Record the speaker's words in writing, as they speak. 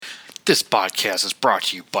This podcast is brought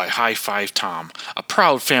to you by High5Tom, a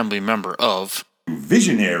proud family member of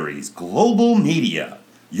Visionaries Global Media,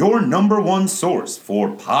 your number one source for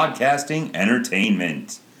podcasting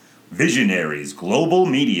entertainment. Visionaries Global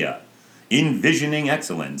Media, envisioning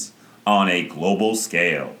excellence on a global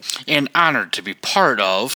scale. and honored to be part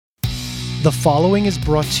of The following is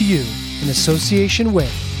brought to you in association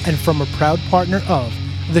with and from a proud partner of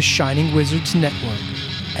the Shining Wizards Network.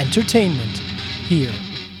 Entertainment here.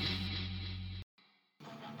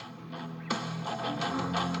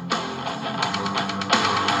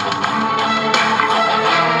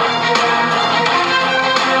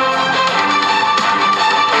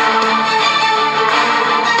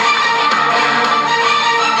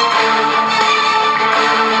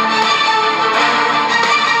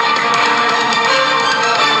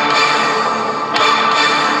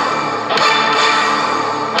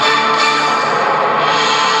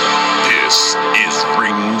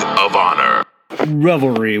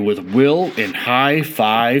 Revelry with Will and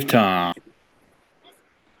High5Tom.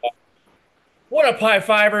 What up, High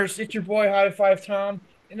Fivers? It's your boy High5Tom,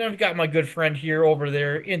 and I've got my good friend here over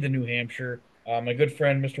there in the New Hampshire. My good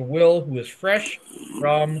friend, Mr. Will, who is fresh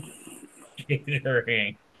from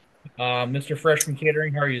catering. Mr. Fresh from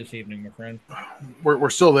catering, how are you this evening, my friend? We're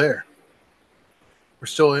still there. We're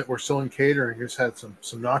still in catering. Just had some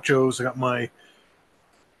nachos. I got my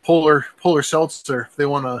polar seltzer. If they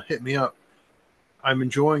want to hit me up, I'm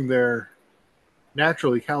enjoying their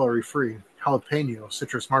naturally calorie-free jalapeno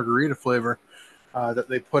citrus margarita flavor that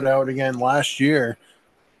they put out again last year.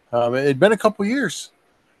 It had been a couple years.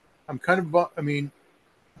 I'm kind of,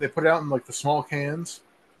 they put it out in like the small cans,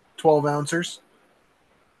 12 ounces.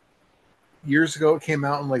 Years ago, it came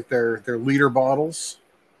out in like their liter bottles.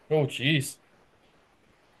 Oh, jeez.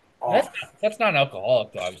 Oh, That's not alcoholic,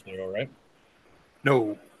 obviously, though, right?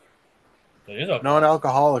 no, It is alcoholic.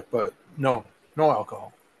 non-alcoholic, but no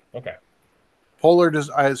alcohol. Okay. Polar does,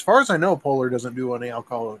 as far as I know, Polar doesn't do any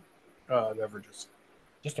alcoholic beverages.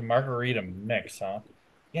 Just a margarita mix, huh?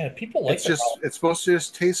 Yeah, people like It's supposed to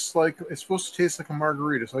just taste like a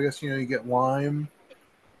margarita. So I guess you get lime.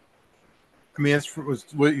 I mean, was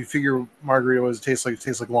what you figure margarita was. It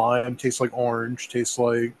tastes like lime, tastes like orange, tastes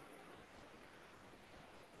like.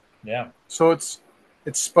 Yeah. So it's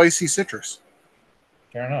spicy citrus.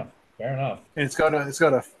 Fair enough. And it's got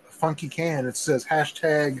a funky can. It says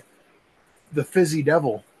hashtag the fizzy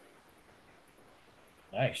devil.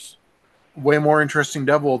 Nice. Way more interesting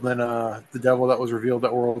devil than the devil that was revealed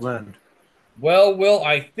at World's End. Well, Will,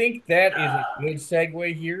 I think that is a good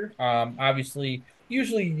segue here. Obviously,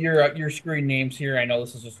 usually your screen names here. I know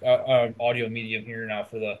this is just an audio medium here now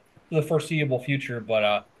for the foreseeable future.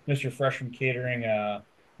 But Mr. Fresh from Catering,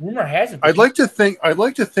 rumor has it. I'd like to think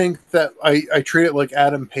that I treat it like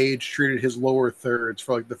Adam Page treated his lower thirds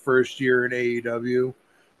for like the first year in AEW,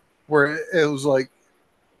 where it was like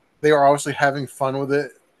they were obviously having fun with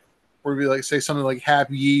it. Where we like say something like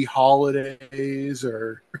 "Happy Holidays"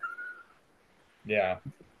 or yeah.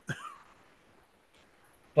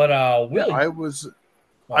 But Will, yeah,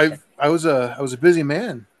 I was a busy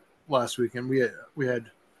man last weekend. We had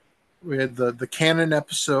the canon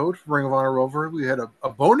episode Ring of Honor Revelry. We had a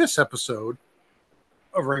bonus episode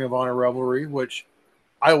of Ring of Honor Revelry, which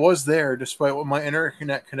I was there despite what my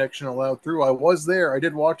internet connection allowed through. I was there. I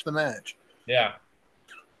did watch the match. Yeah.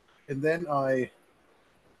 And then I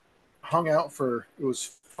hung out for, it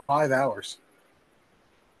was 5 hours.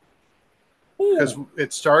 Because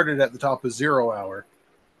it started at the top of 0 hour.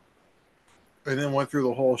 And then went through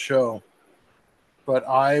the whole show. But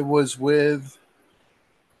I was with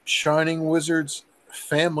Shining Wizards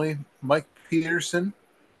family. Mike Peterson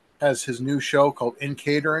has his new show called In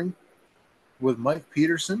Catering with Mike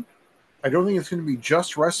Peterson. I don't think it's going to be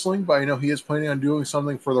just wrestling, but I know he is planning on doing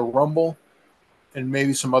something for the Rumble and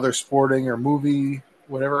maybe some other sporting or movie,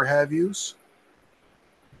 whatever have yous.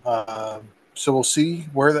 So we'll see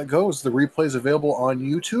where that goes. The replay is available on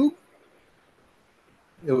YouTube.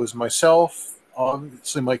 It was myself,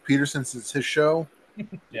 obviously Mike Peterson, since it's his show.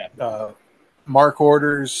 Yeah. Mark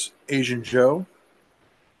Orders, Asian Joe.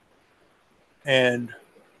 And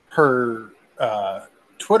her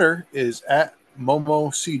Twitter is at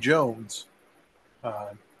Momo C. Jones.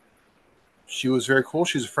 She was very cool.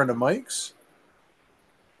 She's a friend of Mike's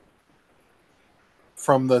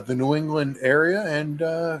from the New England area, and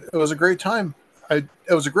it was a great time. It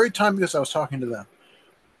was a great time because I was talking to them.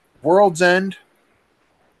 World's End,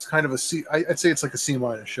 it's kind of a C. I'd say it's like a C-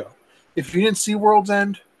 show. If you didn't see World's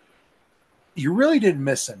End, you really didn't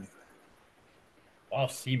miss anything. Wow,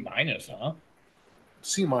 C-, huh?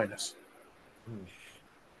 C-.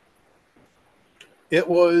 It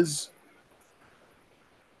was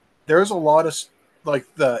there's a lot of like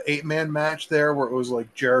the 8-man match there where it was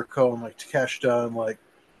like Jericho and like Takeshita and like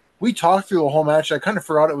we talked through the whole match. I kind of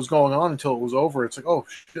forgot it was going on until it was over. It's like, oh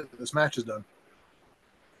shit, this match is done.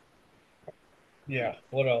 Yeah,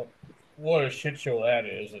 what a shit show that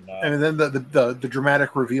is, and And then the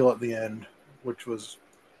dramatic reveal at the end, which was.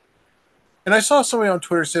 And I saw somebody on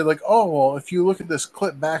Twitter say like, oh well, if you look at this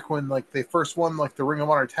clip back when like they first won like the Ring of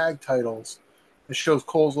Honor tag titles, it shows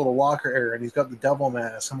Cole's little locker area and he's got the devil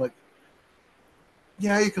mask. I'm like,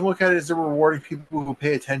 yeah, you can look at it as they're rewarding people who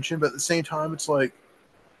pay attention, but at the same time, it's like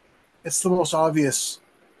it's the most obvious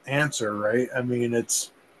answer, right? I mean,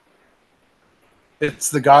 it's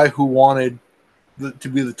the guy who wanted to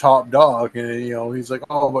be the top dog, and he's like,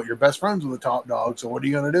 oh, but your best friends with the top dog, so what are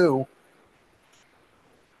you gonna do?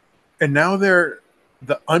 And now they're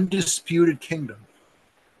the undisputed kingdom.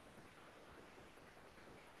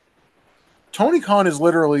 Tony Khan is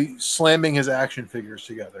literally slamming his action figures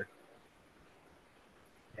together.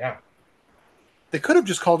 yeah, They could have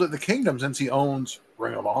just called it the Kingdom since he owns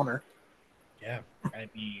Ring of Honor. yeah. I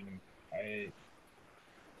mean,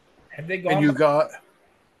 have they gone? And you've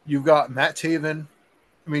got Matt Taven.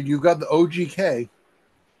 I mean, you've got the OGK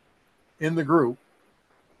in the group.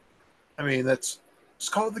 I mean, it's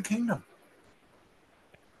called the Kingdom.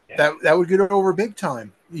 Yeah. That would get it over big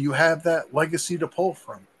time. You have that legacy to pull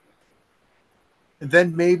from. And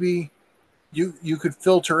then maybe you could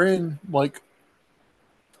filter in like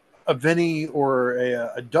a Vinny or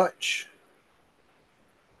a Dutch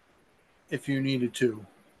if you needed to.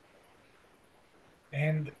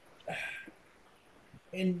 And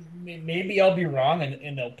maybe I'll be wrong,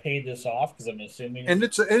 and they'll pay this off because I'm assuming. And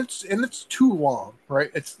it's too long,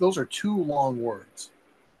 right? Those are too long words.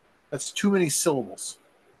 That's too many syllables.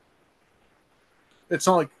 It's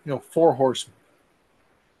not like 4 horsemen.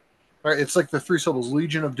 Right? It's like the 3 syllables.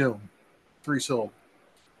 Legion of Doom, 3 syllables.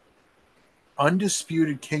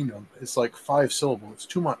 Undisputed Kingdom is like 5 syllables. It's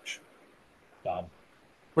too much. Dumb.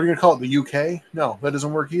 What are you gonna call it? The UK? No, that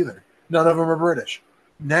doesn't work either. None of them are British.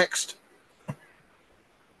 Next.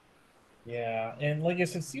 Yeah, and like I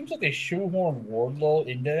said, it seems like they shoehorn Wardlow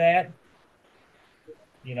into that.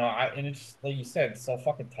 And it's like you said, it's so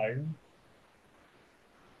fucking tired.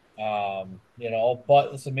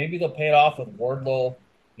 But so maybe they'll pay it off with Wardlow,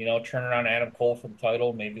 turn around Adam Cole for the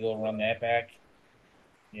title. Maybe they'll run that back.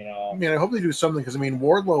 I mean, I hope they do something because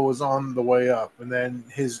Wardlow was on the way up, and then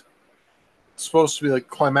his supposed to be like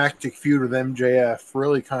climactic feud with MJF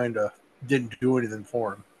really kind of didn't do anything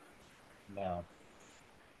for him. No.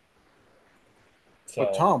 So,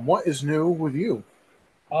 but Tom, what is new with you?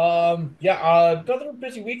 Another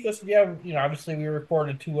busy week. Listen, obviously we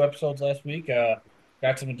recorded 2 episodes last week.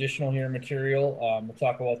 Got some additional here material. We'll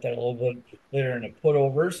talk about that a little bit later in the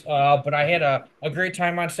putovers. But I had a great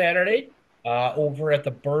time on Saturday over at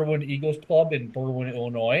the Berwyn Eagles Club in Berwyn,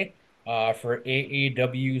 Illinois, for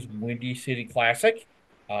AAW's Windy City Classic.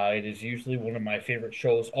 It is usually one of my favorite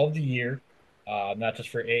shows of the year, not just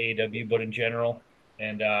for AAW, but in general.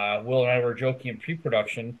 And Will and I were joking in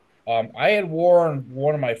pre-production. I had worn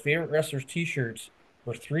one of my favorite wrestlers' T-shirts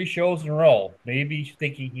for 3 shows in a row, maybe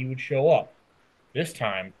thinking he would show up. This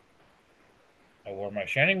time, I wore my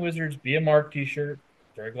Shining Wizards Be a Mark T-shirt.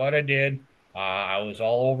 Very glad I did. I was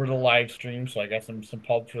all over the live stream, so I got some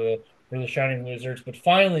pub for the Shining Wizards. But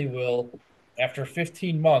finally, Will, after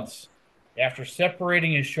 15 months, after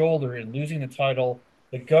separating his shoulder and losing the title,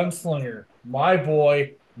 the gunslinger, my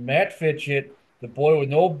boy, Matt Fitchett, the boy with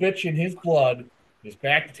no bitch in his blood, is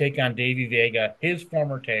back to take on Davey Vega, his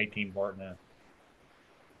former tag team partner.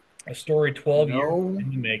 A story 12 years in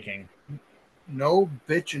the making. No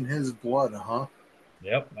bitch in his blood, huh?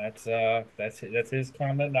 Yep, that's his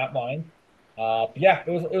comment, not mine. It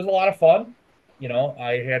was a lot of fun.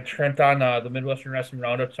 I had Trent on the Midwestern Wrestling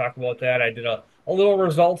Roundup to talk about that. I did a little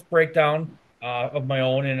results breakdown of my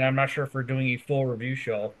own, and I'm not sure if we're doing a full review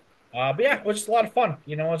show. It was just a lot of fun.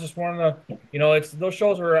 It's just one of the, it's those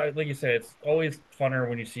shows where, like you said, it's always funner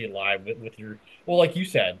when you see it live with your, well, like you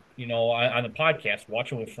said, on the podcast,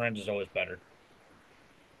 watching with friends is always better.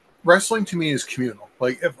 Wrestling to me is communal.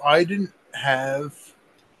 Like if I didn't have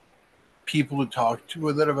people to talk to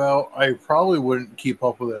with it about, I probably wouldn't keep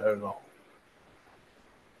up with it at all.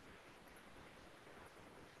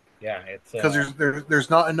 Yeah, it's because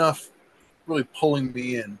there's not enough really pulling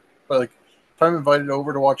me in. But like if I'm invited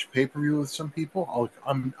over to watch a pay-per-view with some people,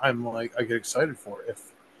 I'm like I get excited for it.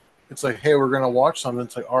 If it's like, hey, we're gonna watch something,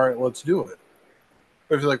 it's like, all right, let's do it.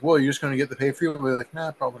 But if you're like, well, you're just gonna get the pay-per-view, I'll be like,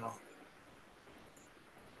 nah, probably not.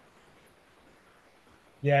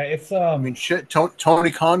 Yeah, it's I mean, shit.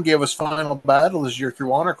 Tony Khan gave us Final Battle this year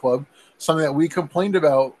through Honor Club, something that we complained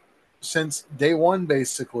about since day one,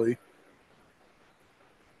 basically.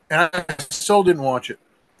 And I still didn't watch it.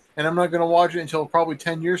 And I'm not going to watch it until probably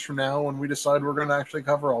 10 years from now when we decide we're going to actually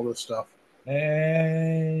cover all this stuff. And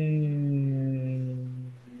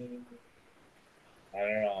I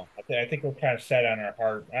don't know. I think we're kind of set on our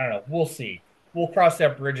heart. I don't know. We'll see. We'll cross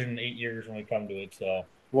that bridge in 8 years when we come to it. So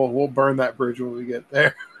We'll burn that bridge when we get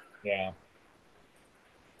there. yeah.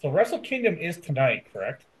 So Wrestle Kingdom is tonight,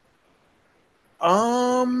 correct?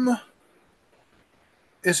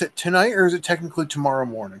 Is it tonight or is it technically tomorrow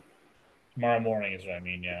morning? Tomorrow morning is what I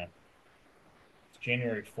mean. Yeah. It's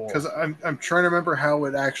January 4th. Because I'm trying to remember how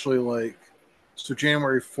it actually like. So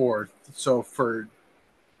January 4th. So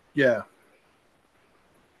yeah.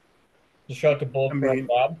 The shout out to both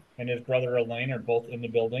Bob and his brother Elaine are both in the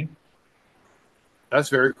building. That's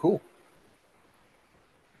very cool.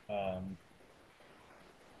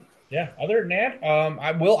 Yeah. Other than that,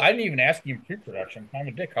 I didn't even ask you in pre-production. I'm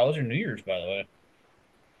a dick. How was your New Year's, by the way?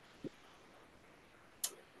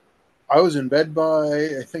 I was in bed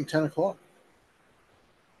by I think 10 o'clock.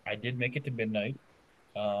 I did make it to midnight.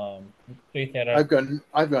 Faith had I've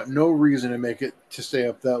got no reason to make it to stay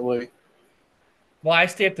up that late. Well, I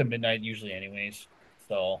stay up to midnight usually, anyways.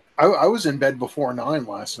 So I was in bed before 9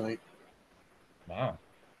 last night. Wow.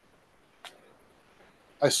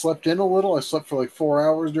 I slept in a little. I slept for like 4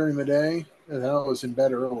 hours during the day, and then I was in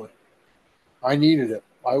bed early. I needed it.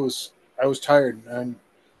 I was tired, and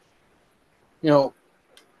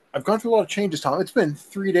I've gone through a lot of changes, Tom. It's been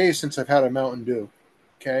 3 days since I've had a Mountain Dew,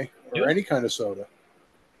 okay, or any kind of soda.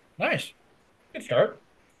 Nice, good start.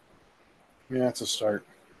 Yeah, it's a start.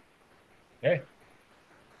 Okay,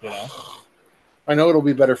 I know it'll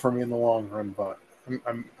be better for me in the long run, but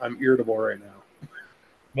I'm irritable right now.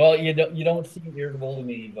 Well, you don't seem irritable to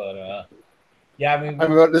me, but yeah, I mean,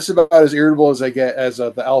 this is about as irritable as I get as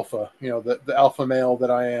the alpha. The alpha male that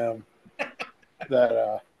I am.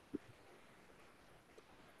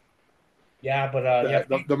 Yeah,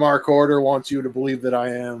 but the Mark Order wants you to believe that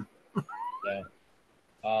I am. Yeah.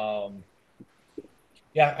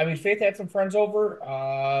 Yeah, I mean, Faith had some friends over.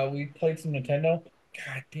 We played some Nintendo.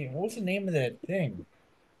 God damn, what was the name of that thing?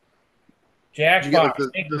 Jackbox.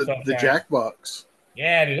 The Jackbox.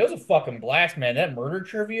 Yeah, dude, that was a fucking blast, man. That murder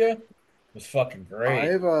trivia was fucking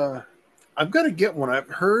great. I've got to get one. I've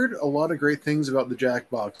heard a lot of great things about the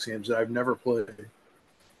Jackbox games that I've never played.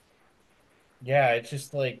 Yeah, it's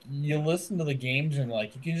just like you listen to the games and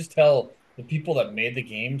like you can just tell the people that made the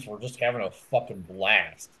games were just having a fucking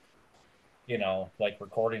blast. Like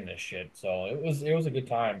recording this shit. So it was a good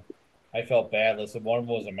time. I felt bad. Listen, one of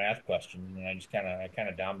them was a math question, and I kind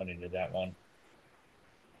of dominated that one.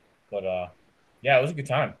 But yeah, it was a good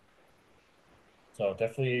time. So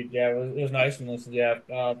definitely, yeah, it was nice. And listen, yeah,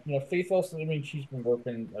 Faithful. I mean, she's been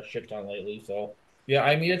working a shit ton lately. So yeah,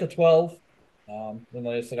 I meet at the 12. And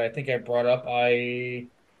like I said, I think I brought up I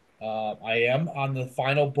am on the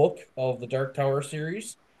final book of the Dark Tower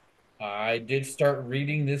series. I did start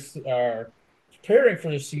reading this, preparing for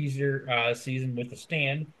the season with the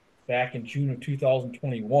stand back in June of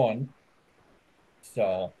 2021.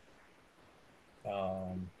 So,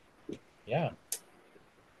 yeah.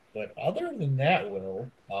 But other than that,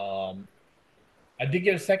 I did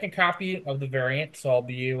get a second copy of the variant, so I'll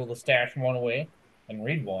be able to stash one away and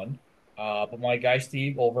read one. But my guy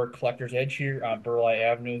Steve over at Collector's Edge here on Burleigh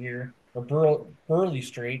Avenue here, or Burleigh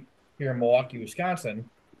Street here in Milwaukee, Wisconsin.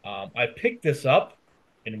 I picked this up,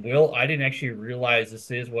 and I didn't actually realize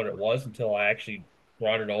this is what it was until I actually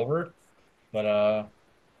brought it over. But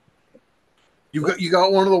you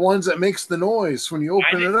got one of the ones that makes the noise when you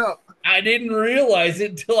open it up. I didn't realize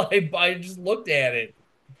it until I just looked at it.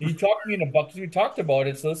 He talked me in a bucket. We talked about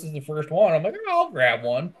it, so this is the first one. I'm like, oh, I'll grab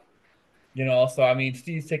one. So I mean,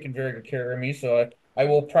 Steve's taking very good care of me, so I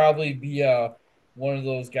will probably be one of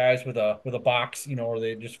those guys with a box, where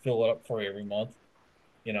they just fill it up for you every month.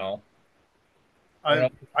 I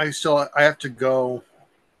have to go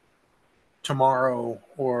tomorrow,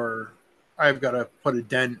 or I've got to put a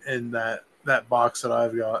dent in that box that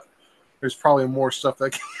I've got. There's probably more stuff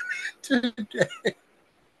that came in today.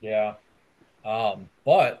 Yeah.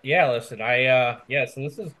 But yeah, listen,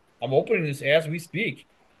 so I'm opening this as we speak.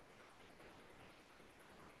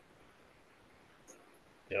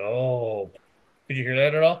 Oh, did you hear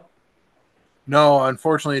that at all? No,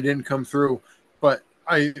 unfortunately, it didn't come through. But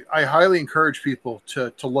I highly encourage people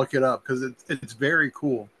to look it up because it's very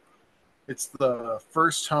cool. It's the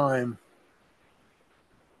first time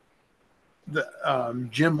that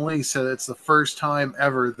Jim Lee said it's the first time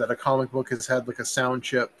ever that a comic book has had like a sound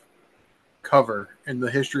chip cover in the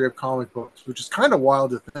history of comic books, which is kind of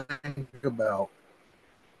wild to think about.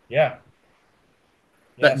 Yeah.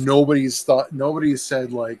 That nobody's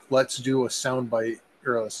said like, let's do a soundbite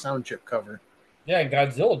or a sound chip cover. Yeah,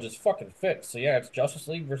 Godzilla just fucking fits. So yeah, it's Justice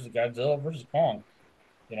League versus Godzilla versus Kong.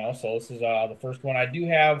 So this is the first one. I do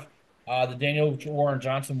have the Daniel Warren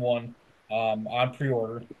Johnson one on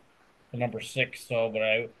pre-order, the number 6. So, but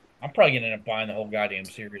I'm probably gonna end up buying the whole goddamn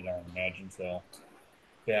series, I would imagine. So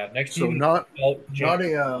yeah, next So Steven not not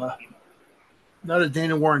January. a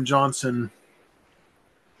Dana Warren Johnson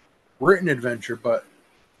written adventure, but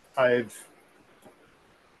I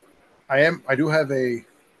do have a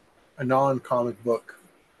non-comic book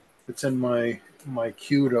that's in my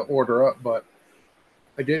queue to order up, but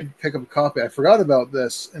I did pick up a copy. I forgot about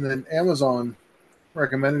this, and then Amazon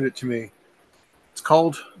recommended it to me. It's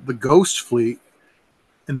called The Ghost Fleet,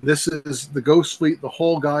 and this is the Ghost Fleet, the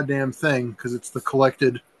whole goddamn thing, because it's the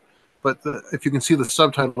collected. But if you can see the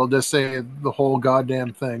subtitle, it'll just say the whole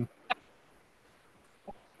goddamn thing.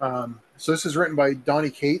 So this is written by Donny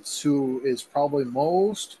Cates, who is probably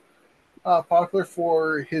most popular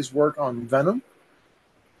for his work on Venom,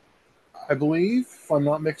 I believe, if I'm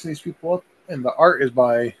not mixing these people up. And the art is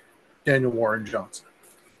by Daniel Warren Johnson.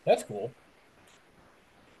 That's cool.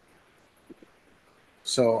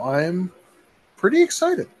 So I'm pretty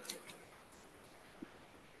excited.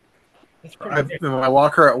 That's pretty great. In my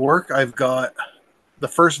locker at work, I've got the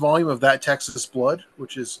first volume of That Texas Blood,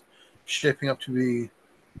 which is shaping up to be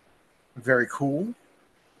very cool.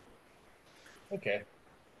 Okay.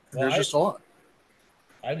 Well, There's just a lot.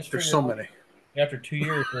 I just There's figured so many. after 2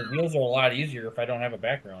 years, the wheels are a lot easier if I don't have a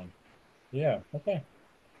background. Yeah. Okay.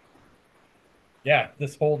 Yeah.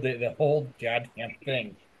 The whole goddamn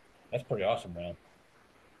thing. That's pretty awesome, man.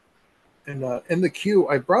 And in the queue,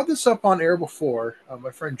 I brought this up on air before.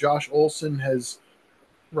 My friend Josh Olson has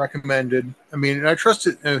recommended. I mean, and I trust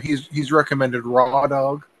it. He's recommended Raw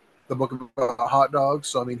Dog, the book about hot dogs.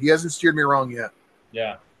 So I mean, he hasn't steered me wrong yet.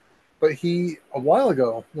 Yeah. But he, a while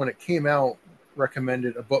ago, when it came out,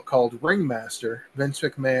 recommended a book called Ringmaster: Vince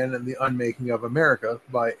McMahon and the Unmaking of America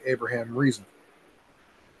by Abraham Reason.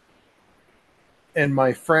 And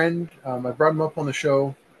my friend, I brought him up on the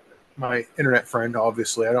show. My internet friend,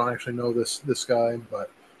 obviously, I don't actually know this guy, but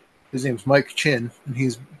his name's Mike Chin, and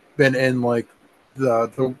he's been in like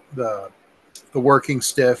the Working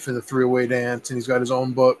Stiff and the Three-Way Dance, and he's got his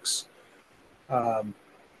own books. And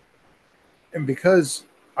because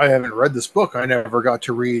I haven't read this book, I never got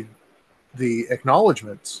to read the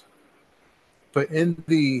acknowledgments. But in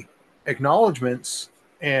the acknowledgments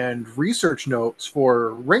and research notes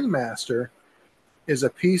for Ringmaster is a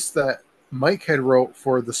piece that Mike had wrote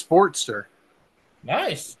for the Sportster.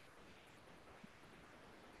 Nice.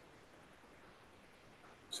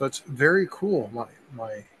 So it's very cool.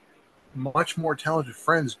 My much more talented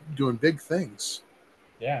friends doing big things.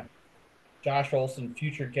 Yeah. Josh Olson,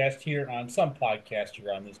 future guest here on some podcast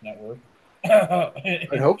here on this network.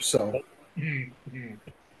 I hope so.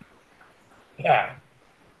 Yeah.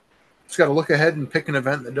 Just got to look ahead and pick an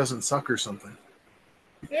event that doesn't suck or something.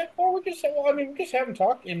 Yeah, or we just haven't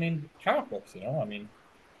talked. I mean, comic books, I mean,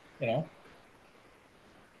 you know,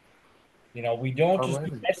 we don't just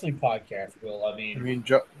do wrestling podcasts, Will. I mean,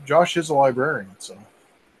 Josh is a librarian, so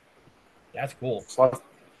that's cool. So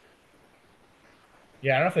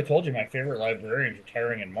yeah, I don't know if I told you my favorite librarian's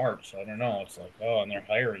retiring in March. So I don't know. It's like, oh, and they're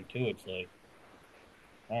hiring too. It's like,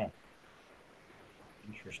 oh,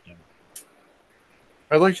 interesting.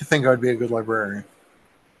 I'd like to think I'd be a good librarian.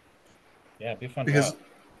 Yeah, it'd be fun because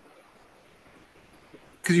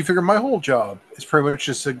you figure my whole job is pretty much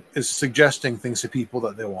just is suggesting things to people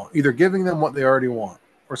that they want, either giving them what they already want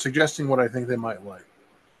or suggesting what I think they might like.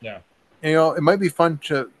 Yeah. And, it might be fun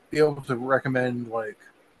to be able to recommend like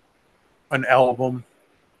an album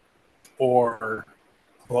or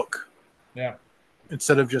a book. Yeah.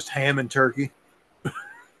 Instead of just ham and turkey.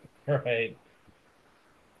 Right.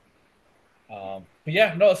 But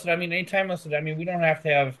yeah, no, so I mean, anytime, listen, I mean, we don't have to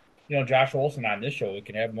have, Josh Olson on this show. We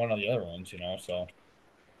can have one of the other ones, so.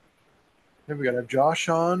 Then we got to have Josh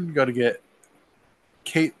on. We got to get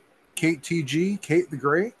Kate TG, Kate the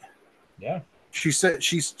Great. Yeah. She said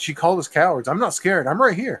she called us cowards. I'm not scared. I'm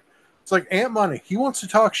right here. It's like Ant Money. He wants to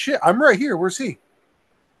talk shit. I'm right here. Where's he?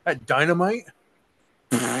 At Dynamite?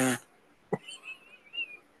 Yeah.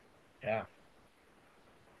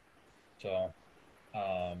 So,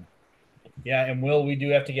 yeah, and we do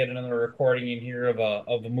have to get another recording in here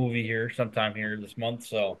of a movie here sometime here this month.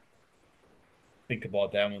 So think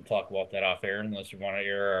about that and we'll talk about that off air unless you want to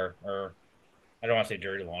air our I don't want to say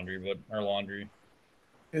dirty laundry, but our laundry.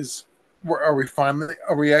 Are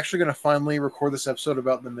we actually going to finally record this episode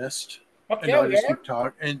about The Mist? Fuck and yeah, not just keep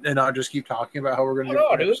talking and not just keep talking about how we're going to do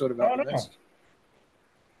an episode about The Mist.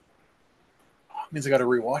 It means I got to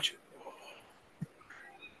rewatch it.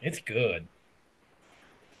 It's good.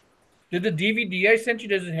 Did the DVD I sent you,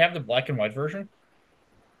 does it have the black and white version?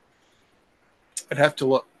 I'd have to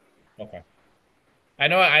look. Okay. I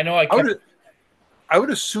know I I kept would I would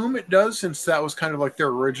assume it does, since that was kind of like their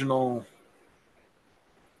original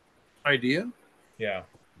idea. yeah.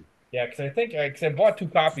 Yeah, because I bought two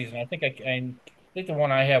copies and I think the one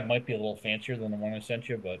I have might be a little fancier than the one I sent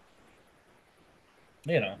you, but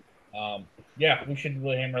you know. Yeah, we should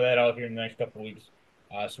really hammer that out here in the next couple of weeks.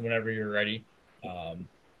 So whenever you're ready. Um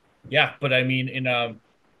yeah, but I mean in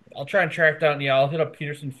I'll try and track down. Yeah, I'll hit up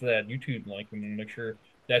Peterson for that YouTube link and make sure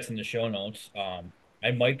that's in the show notes.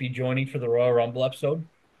 I might be joining for the Royal Rumble episode,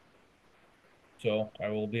 so I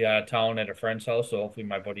will be out of town at a friend's house. So hopefully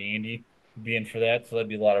my buddy Andy will be in for that. So that'd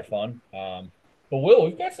be a lot of fun. But Will,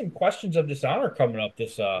 we've got some questions of dishonor coming up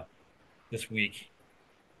this week.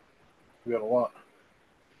 We got a lot,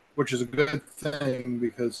 which is a good thing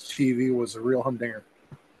because TV was a real humdinger.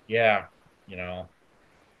 Yeah, you know,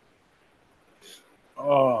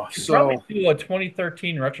 Oh, should probably so do a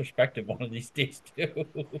 2013 retrospective one of these days too.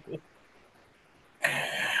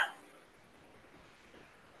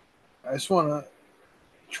 I just want to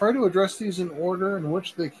try to address these in order in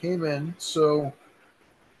which they came in. So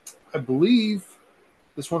I believe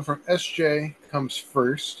this one from SJ comes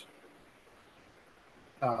first.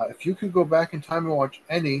 If you could go back in time and watch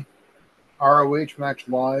any ROH match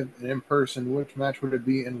live and in person, which match would it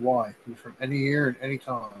be and why? From any year and any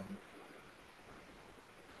time.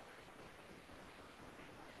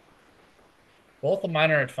 Both of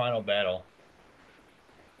mine are at Final Battle.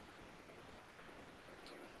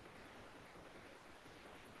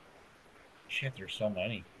 Shit, there's so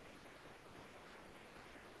many.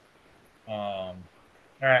 All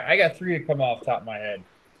right, I got three to come off the top of my head.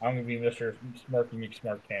 I'm gonna be Mr. Smarky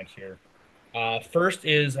McSmart Pants here. First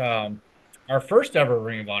is our first ever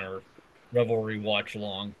Ring of Honor Revelry watch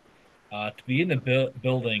along. To be in the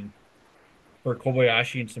building for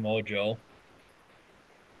Kobayashi and Samoa Joe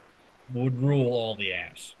would rule all the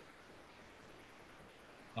ass.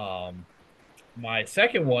 Um, my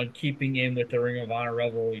second one, keeping in with the Ring of Honor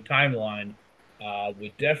Revelry timeline,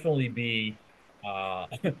 would definitely be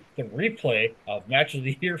the replay of Match of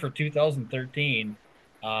the Year for 2013.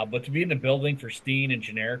 But to be in the building for Steen and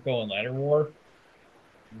Generico and Ladder War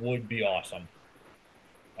would be awesome.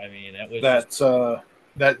 I mean, that was just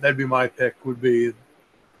That's that'd be my pick. Would be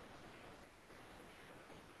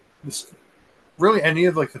this really any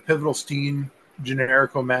of like the pivotal Steen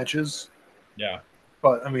Generico matches. yeah.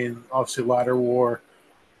 But I mean, obviously Ladder War,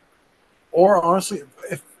 or honestly,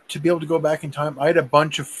 if to be able to go back in time, I had a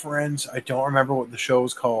bunch of friends. I don't remember what the show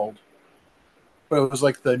was called, but it was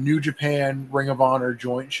like the New Japan Ring of Honor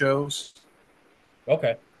joint shows.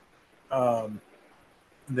 Okay. Um,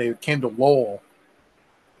 they came to Lowell,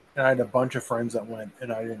 and I had a bunch of friends that went,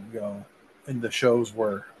 and I didn't go, and the shows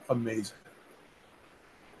were amazing.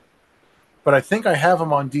 But I think I have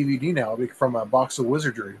them on DVD now from a box of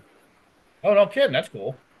Wizardry. Oh, no kidding. That's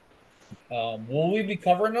cool. Will we be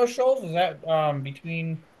covering those shows? Is that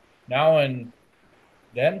between now and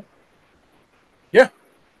then? Yeah,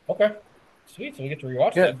 Okay. Sweet. So we get to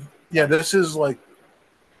rewatch yeah, that. yeah. This is like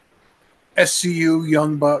SCU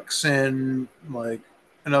Young Bucks and like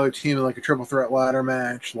another team in like a triple threat ladder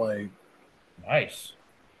match. Like, Nice.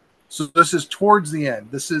 so this is towards the end.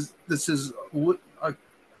 This is a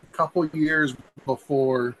couple years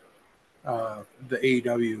before the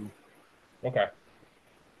AEW Okay.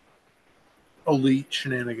 elite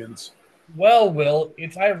shenanigans. Well, Will,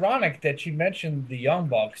 it's ironic that you mentioned the Young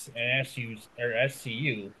Bucks and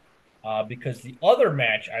SCU, because the other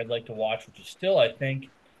match I'd like to watch, which is still, I think,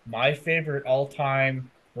 my favorite all-time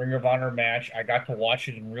Ring of Honor match. I got to watch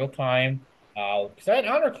it in real time. Because I had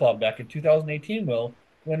Honor Club back in 2018, Will,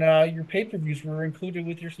 when your pay-per-views were included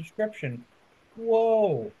with your subscription.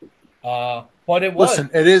 Whoa. But it was. Listen,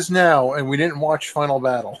 it is now, and we didn't watch Final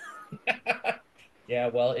Battle. Yeah,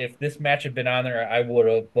 well, if this match had been on there, I would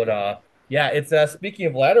have. But yeah, it's speaking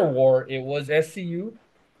of ladder war, it was SCU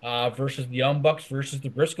versus the Young Bucks versus the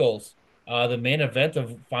Briscoes. The main event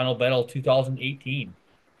of Final Battle 2018.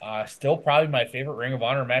 Still probably my favorite Ring of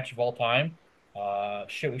Honor match of all time.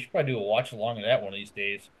 Shit, we should probably do a watch along of that one of these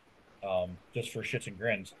days. Just for shits and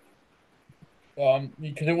grins.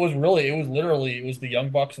 Because it was the Young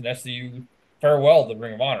Bucks and SCU farewell the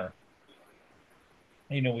Ring of Honor.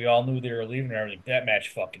 We all knew they were leaving and everything. That match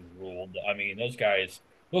fucking ruled. I mean, those guys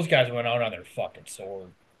went out on their fucking sword.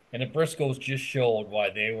 And the Briscoes just showed why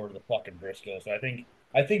they were the fucking Briscoes. I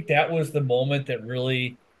think that was the moment that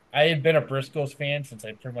really I had been a Briscoes fan since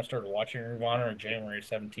I pretty much started watching Ring of Honor in January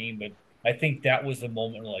 17, but I think that was the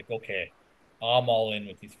moment like, okay, I'm all in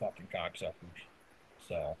with these fucking cocksuckers.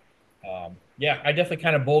 So Yeah, I definitely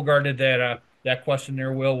kind of bogarted that question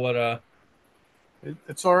there, Will. What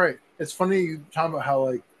It's all right. It's funny you talking about how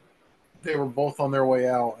like they were both on their way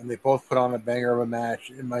out and they both put on a banger of a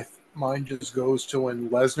match. And my mind just goes to when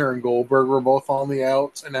Lesnar and Goldberg were both on the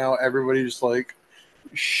outs, and now everybody just like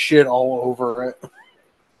shit all over it.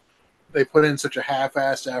 They put in such a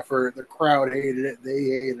half-assed effort. The crowd hated it. They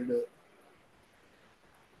hated it.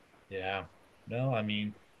 Yeah. No, I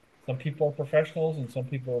mean, some people are professionals and some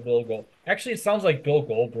people are Bill Gold. Actually, it sounds like Bill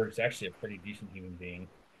Goldberg's actually a pretty decent human being.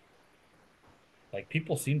 Like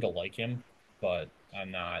people seem to like him, but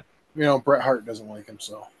I'm not. You know, Bret Hart doesn't like him,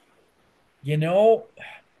 so You know,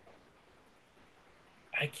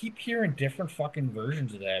 I keep hearing different fucking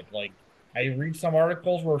versions of that. Like I read some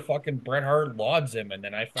articles where fucking Bret Hart lauds him, and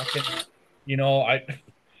then I fucking, I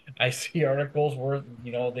I see articles where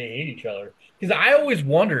they hate each other. Because I always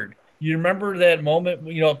wondered. You remember that moment?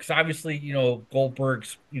 Because obviously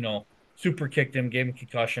Goldberg's super kicked him, gave him a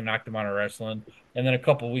concussion, knocked him out of wrestling, and then a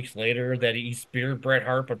couple weeks later that he speared Bret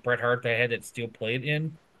Hart, but Bret Hart that had that steel plate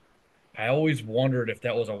in. I always wondered if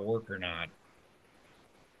that was a work or not.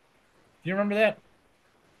 Do you remember that?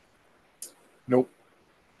 nope.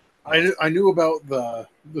 I knew about the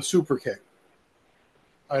super kick.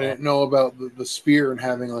 I Uh, didn't know about the spear and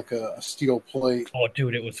having like a steel plate. Oh,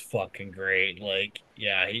 dude, it was fucking great. Like,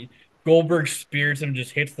 yeah, Goldberg spears him,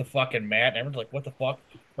 just hits the fucking mat, and everyone's like, "What the fuck?"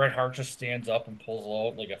 Bret Hart just stands up and pulls it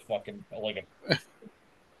out like a fucking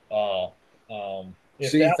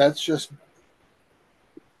if See, that that's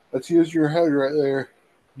use your head right there.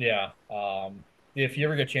 yeah if you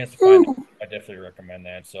ever get a chance to find it, I definitely recommend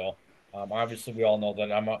that. So, obviously we all know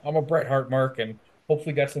that I'm a Bret Hart mark, and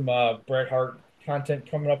hopefully got some Bret Hart content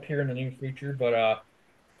coming up here in the near future. But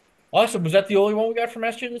awesome. Was that the only one we got from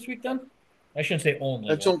SJ this week? Then I shouldn't say only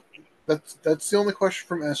That's one. all, that's the only question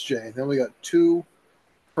from SJ. Then we got two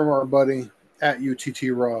from our buddy at UTT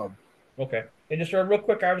Rob. Okay. And just real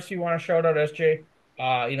quick, obviously, you want to shout out SJ.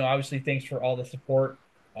 Obviously, thanks for all the support.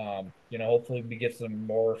 Hopefully we get some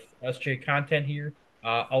more SJ content here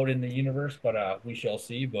out in the universe, but we shall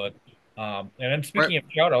see. But and then Right, speaking of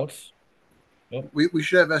shout outs, oh, we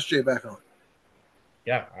should have SJ back on.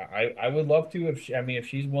 yeah, I would love to if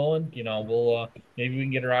she's willing, we'll maybe we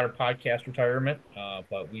can get her out of podcast retirement.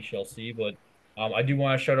 But we shall see. But I do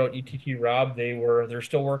want to shout out ETT Rob. They're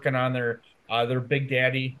still working on their Big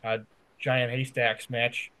Daddy giant haystacks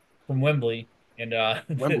match from Wembley, and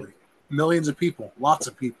Wembley, millions of people, lots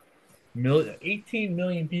of people. 18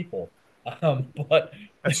 million people. But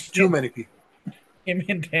That's too many people. him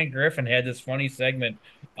and Dan Griffin had this funny segment.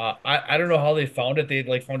 I don't know how they found it. They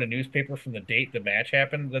like found a newspaper from the date the match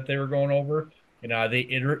happened that they were going over, and they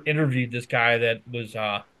interviewed this guy that was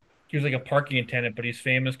he was like a parking attendant, but he's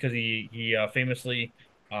famous because he famously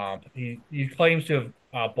he claims to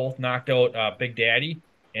have both knocked out Big Daddy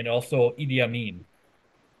and also Idi Amin.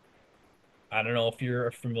 I don't know if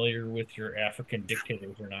you're familiar with your African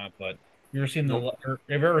dictators or not, but you ever seen Nope. or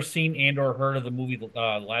have you ever seen and or heard of the movie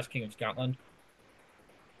Last King of Scotland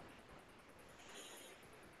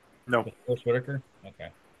No. with Forrest Whitaker? Okay.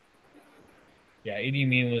 Yeah, Idi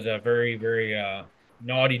Amin was a very, very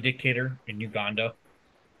naughty dictator in Uganda.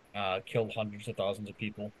 Killed hundreds of thousands of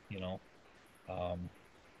people. Um,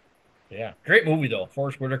 yeah, great movie though.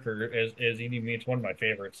 Forrest Whitaker as Idi Amin. It's one of my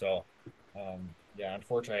favorites. So, yeah,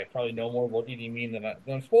 unfortunately, I probably know more about Idi Amin than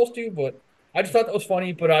I'm supposed to, but I just thought that was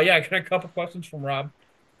funny. But yeah, I got a couple questions from Rob.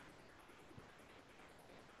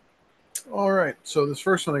 All right. So this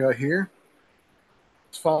first one I got here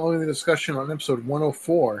is following the discussion on episode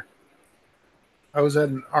 104. I was at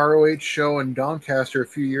an ROH show in Doncaster a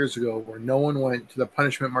few years ago where no one went to the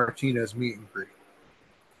Punishment Martinez meet and greet.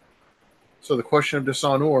 So the question of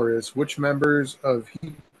dishonor is which members of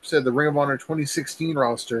he said the Ring of Honor 2016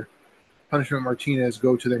 roster Punishment Martinez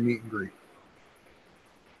go to their meet and greet?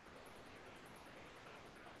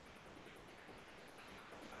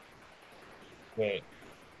 Wait,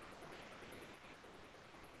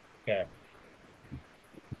 okay.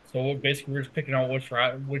 So basically, we're just picking out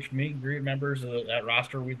which meet and greet members of that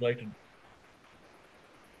roster we'd like to.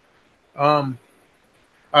 Um,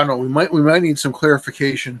 I don't know. We might need some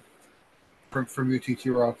clarification from UTT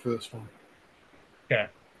Rock for this one. Okay.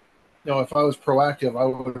 If I was proactive, I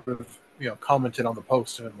would have commented on the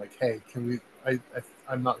post and been like, "Hey, can we?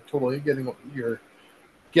 I'm not totally getting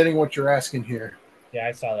what you're asking here, Yeah,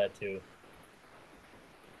 I saw that too.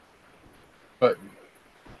 but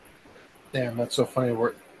damn, that's so funny.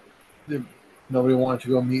 Nobody wanted to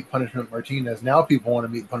go meet Punishment Martinez. Now people want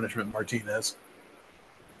to meet Punishment Martinez.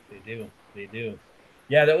 They do. They do.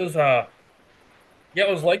 Yeah, that was yeah, it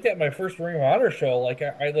was like that my first Ring of Honor show. Like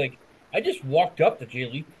I just walked up to Jay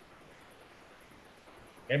Lee.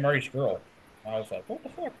 Hey, Marty Skrull. I was like, what the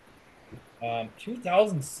fuck?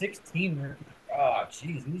 2016. Oh,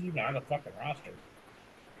 jeez, who's even on the fucking roster?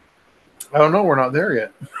 I don't know. We're not there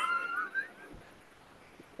yet.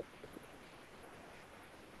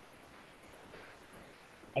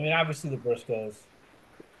 I mean, obviously the Briscoes,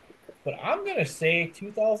 but I'm gonna say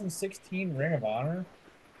 2016 Ring of Honor.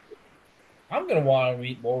 I'm gonna want to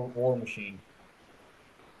meet War Machine.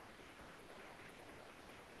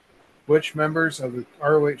 Which members of the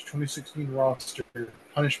ROH 2016 roster,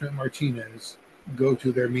 Punishment Martinez, go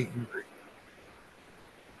to their meet and greet?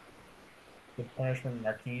 Would Punishment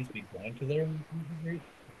Martinez be going to their meet and greet?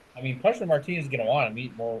 I mean, Punishment Martinez is gonna want to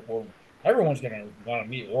meet more. Or everyone's gonna want to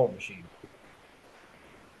meet War Machine.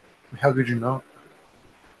 How could you not?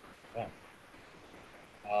 Yeah.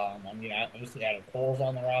 I mean, obviously Adam Cole's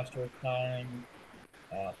on the roster at the time.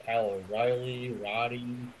 Kyle O'Reilly,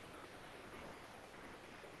 Roddy,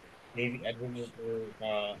 Davey Edwards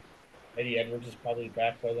Eddie Edwards is probably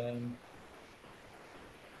back by then.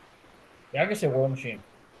 Yeah, I'm gonna say War Machine.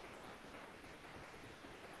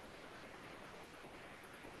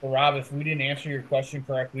 But Rob, if we didn't answer your question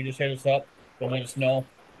correctly, just hit us up and let us know,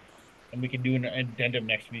 and we can do an addendum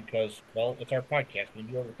next week because, well, it's our podcast. We can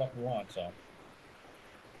do whatever the fuck we want. So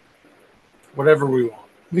Whatever we want.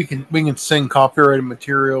 We can sing copyrighted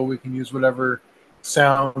material. We can use whatever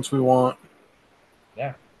sounds we want.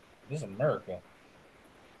 yeah, this is America.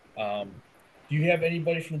 Um, do you have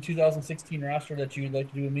anybody from the 2016 roster that you would like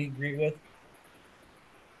to do a meet and greet with?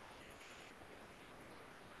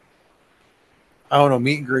 I don't know.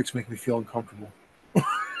 Meet and greets make me feel uncomfortable.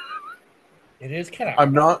 It is kind of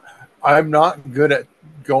I'm hard. not. I'm not good at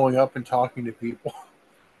going up and talking to people.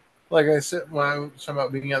 Like I said, when I was talking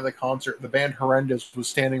about being at the concert, the band Horrendous was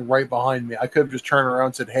standing right behind me. I could have just turned around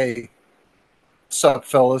and said, "Hey, what's up,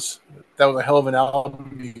 fellas? That was a hell of an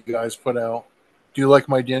album you guys put out. Do you like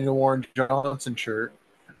my Daniel Warren Johnson shirt?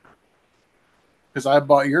 Because I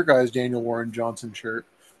bought your guys' Daniel Warren Johnson shirt."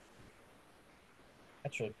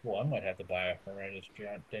 That's really cool. I might have to buy a horrendous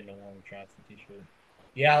Daniel Warren Johnson t-shirt.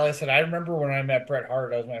 Yeah, listen, I remember when I met Bret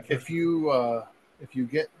Hart. That was my first. If you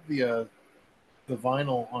get the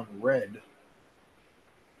vinyl on red,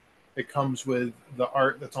 it comes with the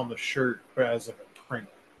art that's on the shirt, but as like a print.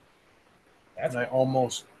 That's And I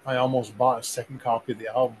almost bought a second copy of the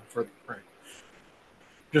album for the print.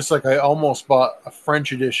 Just like I almost bought a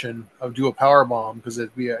French edition of Do a Power Bomb because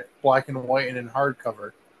it'd be a black and white and in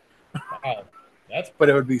hardcover, wow. That's but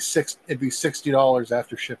it'd be $60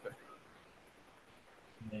 after shipping.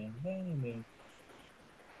 man.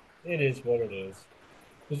 It is what it is.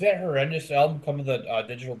 Does that horrendous album come with a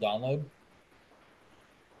digital download?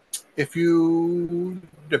 If you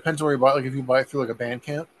depends on where you buy it. Like if you buy it through like a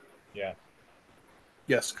Bandcamp, Yeah.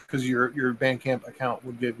 yes, because your Bandcamp account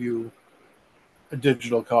would give you a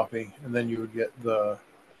digital copy, and then you would get the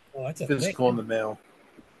Oh, that's a thing. physical in the mail.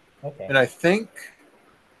 Okay. And I think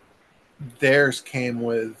theirs came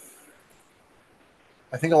with.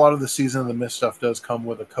 I think a lot of the Season of the Mist stuff does come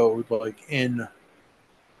with a code, like in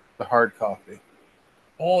the hard copy.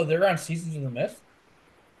 Oh, they're on Seasons of the Mist?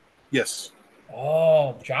 Yes,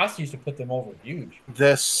 Oh, Joss used to put them over huge.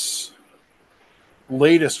 this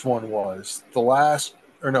latest one was the last,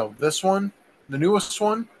 or no, this one, the newest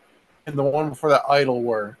one, and the one before that Idol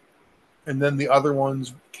were, and then the other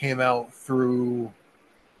ones came out through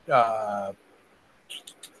uh,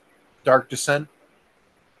 Dark Descent,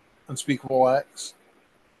 Unspeakable Acts.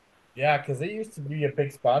 Yeah, because they used to be a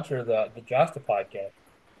big sponsor of the Josta podcast.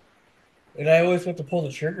 And I always went to pull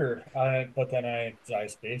the trigger on it, but then I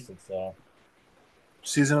spaced it, so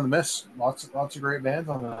Season of the Mist, lots of great bands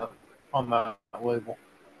on that label.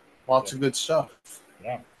 Lots yeah. of good stuff.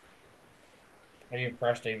 Yeah. Are you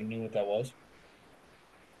impressed I even knew what that was?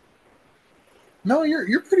 No,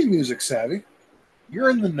 you're pretty music savvy. You're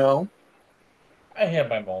in the know. I had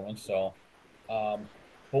my moments, so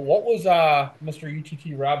but what was Mr.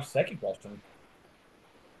 UTT Rob's second question?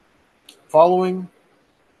 Following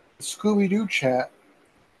the Scooby Doo chat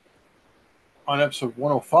on episode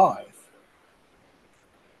 105,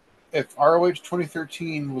 if ROH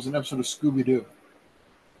 2013 was an episode of Scooby Doo,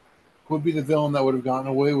 who would be the villain that would have gotten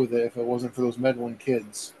away with it if it wasn't for those meddling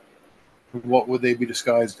kids? What would they be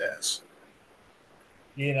disguised as?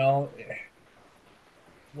 You know,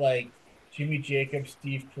 like Jimmy Jacobs,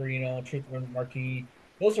 Steve Carino, Truthman Marquis,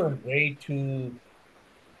 those are way too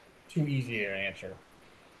easy to answer.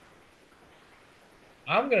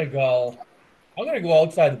 I'm gonna go I'm gonna go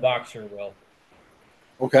outside the box here, Will.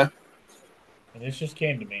 Okay. And this just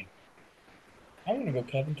came to me. I'm gonna go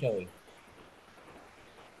Kevin Kelly.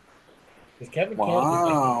 Because Kevin Kelly is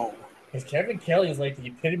like Wow. Because Kevin Kelly is like the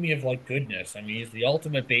epitome of like goodness. I mean, he's the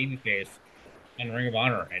ultimate babyface in Ring of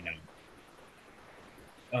Honor right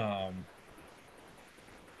now.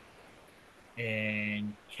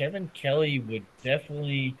 And Kevin Kelly would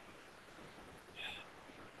definitely.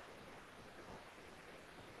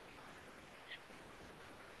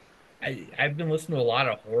 I've been listening to a lot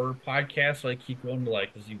of horror podcasts. So I keep going to like,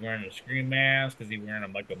 is he wearing a Scream mask? Is he wearing a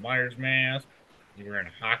Michael Myers mask? Is he wearing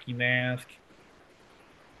a hockey mask?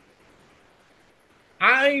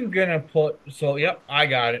 I'm gonna put. So, yep, I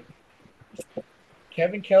got it.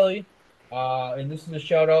 Kevin Kelly. And this is a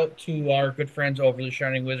shout out to our good friends over the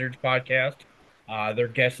Shining Wizards podcast. Their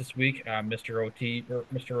guest this week, Mr.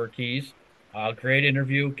 Ortiz. Great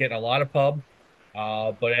interview, getting a lot of pub.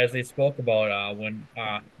 But as they spoke about when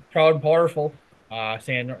Proud and Powerful,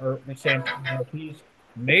 San Ortiz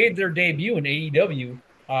made their debut in AEW,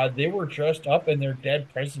 they were dressed up in their dead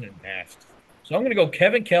president masks. So I'm gonna go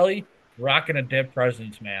Kevin Kelly rocking a dead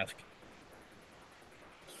president's mask.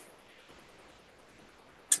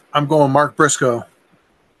 I'm going Mark Briscoe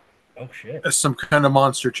Oh shit. as some kind of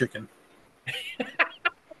monster chicken.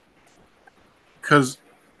 Because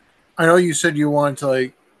I know you said you wanted to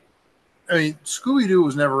like. I mean, Scooby Doo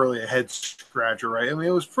was never really a head scratcher, right? I mean,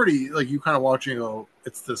 it was pretty like you kind of watching. Go,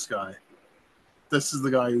 it's this guy. This is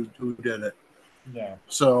the guy who did it. Yeah.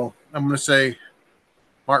 So I'm going to say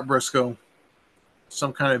Mark Briscoe,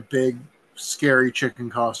 some kind of big, scary chicken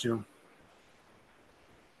costume.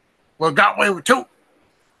 Well, got away with two.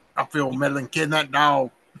 I feel meddling kid that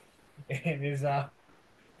dog. And is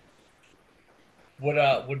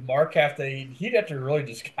would Mark have to he'd have to really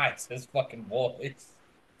disguise his fucking voice.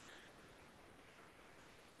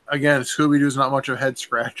 Again, Scooby Doo's not much of a head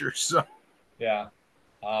scratcher, so Yeah.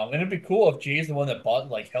 And it'd be cool if Jay's the one that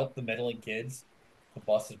helped the meddling kids to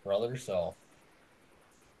bust his brother, so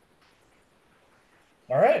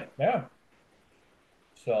all right, yeah.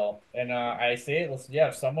 So and I say it, let's yeah,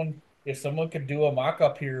 if someone could do a mock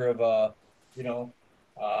up here of you know,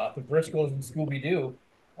 the Briscoes and Scooby Doo,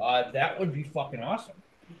 that would be fucking awesome.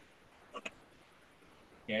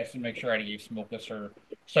 Yeah, I just to make sure I gave Smokeless her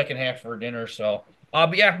second half for dinner. So,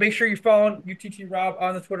 but yeah, make sure you follow UTT Rob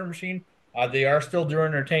on the Twitter machine. They are still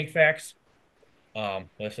doing their tank facts. Like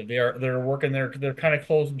I said they're working they're kind of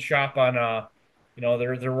closing shop on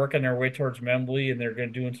they're working their way towards Membly and they're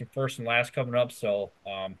going to doing some first and last coming up. So,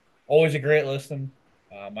 always a great listen.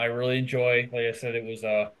 I really enjoy. Like I said, it was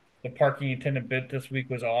the parking attendant bit this week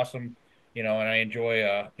was awesome. And I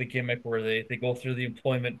enjoy the gimmick where they go through the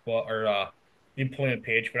the employment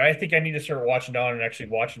page. But I think I need to start watching down and actually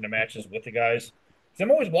watching the matches with the guys. 'Cause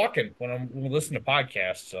I'm always walking when we listen to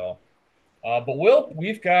podcasts. So. But Will,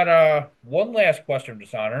 we've got one last question,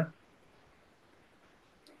 Dishonor.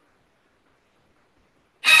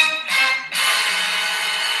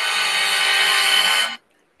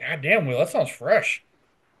 God damn, Will, that sounds fresh.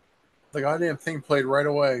 the goddamn thing played right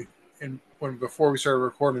away. And when before we started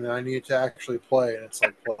recording, I needed to actually play, and it's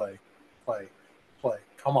like play.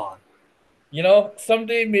 Come on.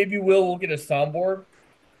 Someday maybe we'll get a soundboard,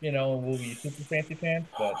 and we'll be super fancy pants,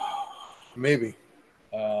 but Maybe.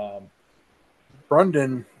 um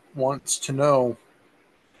Brendan wants to know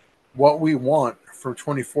what we want for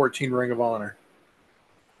 2014 Ring of Honor.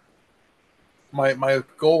 My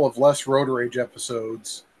goal of less Road Rage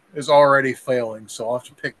episodes is already failing, so I'll have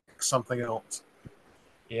to pick something else.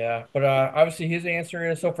 yeah, but obviously his answer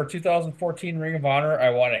is so for 2014 Ring of Honor, I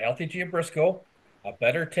want a healthy Gia Briscoe, a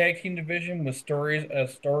better tag team division with stories,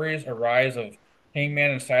 a rise of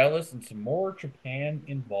Hangman and Silas, and some more Japan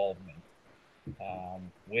involvement.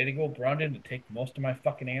 Way to go, Brendan, to take most of my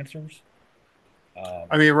fucking answers.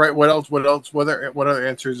 I mean, right? What else? What other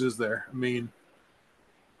answers is there? I mean,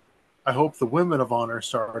 I hope the Women of Honor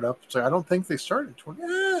start up. So I don't think they started 20.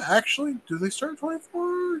 Actually, do they start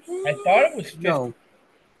 24? I thought it was 50. No.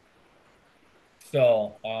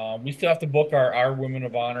 So we still have to book our Women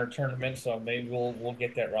of Honor tournament, so maybe we'll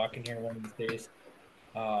get that rocking here one of these days.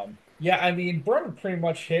 Yeah, I mean, Brendan pretty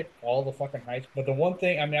much hit all the fucking heights, but the one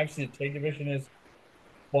thing, I mean, obviously the tag division is,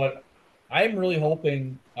 but I'm really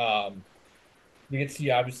hoping we get to see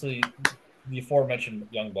obviously the aforementioned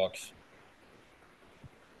Young Bucks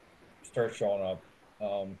start showing up.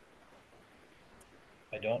 I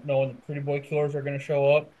don't know when the Pretty Boy Killers are going to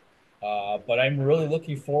show up, but I'm really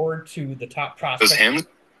looking forward to the top prospect.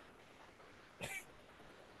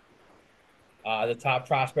 The top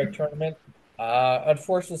prospect tournament.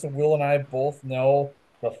 Unfortunately, Will and I both know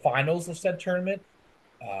the finals of said tournament,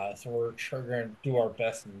 so we're sure going to do our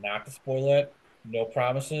best not to spoil it. No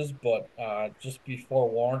promises, but just be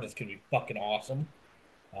forewarned, it's going to be fucking awesome.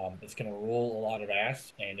 It's going to rule a lot of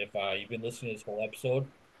ass, and if you've been listening to this whole episode,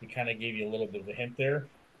 we kind of gave you a little bit of a hint there.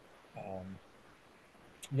 Um,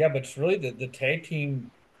 yeah, but it's really the tag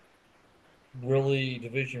team really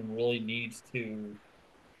division really needs to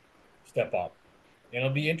step up. And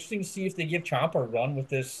it'll be interesting to see if they give Ciampa a run with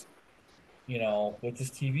this, with this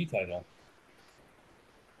TV title.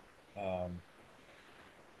 Um,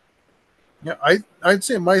 Yeah, I'd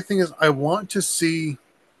say my thing is I want to see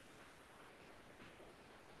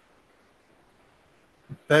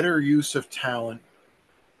better use of talent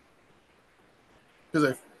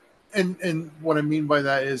because and what I mean by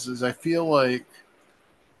that is I feel like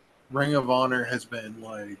Ring of Honor has been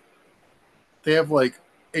like they have like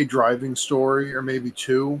a driving story or maybe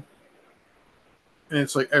two, and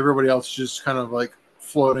it's like everybody else just kind of like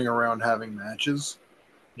floating around having matches.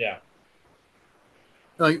 yeah,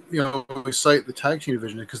 Like we cite the tag team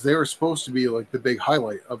division because they were supposed to be like the big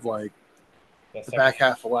highlight of like that the second back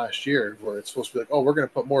half of last year, where it's supposed to be like, oh, we're going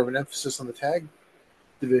to put more of an emphasis on the tag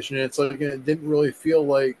division. And it's like it didn't really feel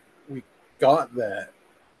like we got that.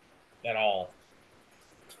 at all.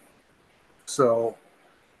 So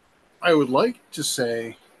I would like to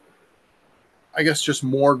say, I guess, just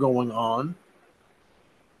more going on,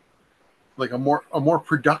 like a more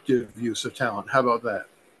productive use of talent. How about that?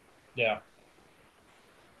 Yeah.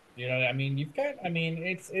 I mean,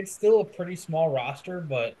 it's still a pretty small roster,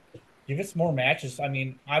 but give us more matches. I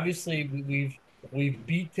mean, obviously we've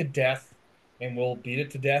beat to death and we'll beat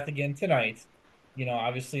it to death again tonight.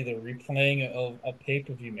 Obviously the replaying of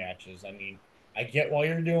pay-per-view matches. I mean, I get why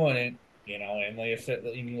you're doing it, and like I said,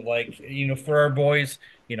 for our boys,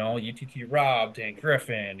 UTT Rob, Dan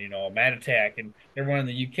Griffin, Matt Attack, and everyone in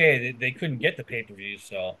the UK, they couldn't get the pay-per-views,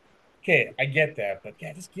 so okay, I get that, but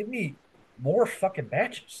yeah, just give me more fucking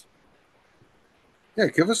matches. Yeah,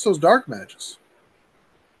 give us those dark matches.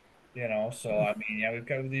 So I mean, yeah, they've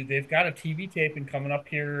got a TV taping coming up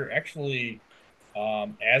here actually,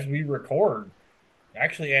 as we record,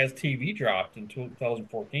 actually as TV dropped in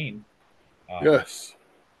 2014. Um, Yes,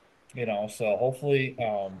 so hopefully,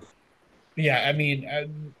 yeah, I mean,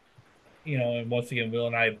 and once again, Will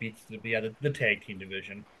and I beat the tag team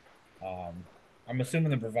division. Um, I'm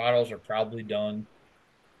assuming the bravados are probably done.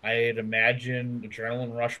 I'd imagine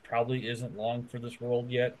Adrenaline Rush probably isn't long for this world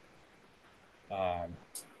yet. Um,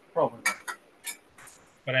 probably.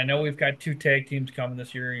 but I know we've got two tag teams coming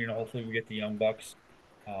this year. Hopefully we get the Young Bucks.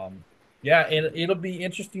 Um, yeah, it'll be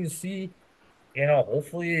interesting to see.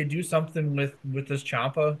 Hopefully they do something with this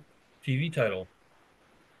Champa TV title.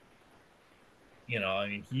 I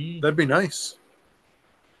mean That'd be nice.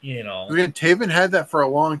 you know, Again, Taven had that for a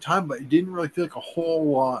long time, but it didn't really feel like a whole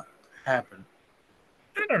lot happened.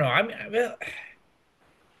 I don't know. I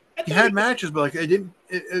He thought had he, matches, but like it didn't.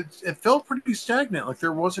 It felt pretty stagnant. Like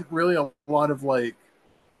there wasn't really a lot of like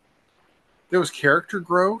there was character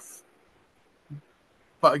growth,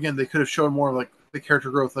 but again, they could have shown more like the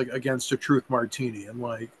character growth like against a Truth Martini and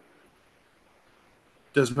like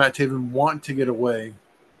does Matt Taven want to get away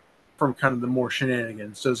from kind of the more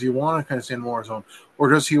shenanigans? Does he want to kind of stay in war zone, or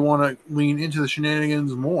does he want to lean into the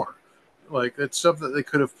shenanigans more? Like it's stuff that they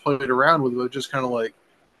could have played around with, but just kind of like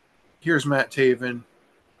here's Matt Taven,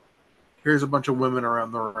 here's a bunch of women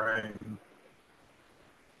around the ring.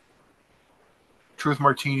 Truth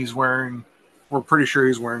Martini's wearing. We're pretty sure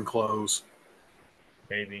he's wearing clothes.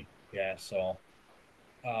 maybe. Yeah. So,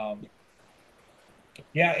 um,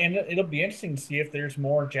 yeah, and it'll be interesting to see if there's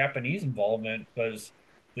more Japanese involvement because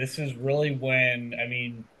this is really when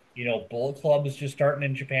Bullet Club is just starting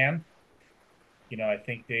in Japan. I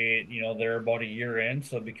think they're about a year in,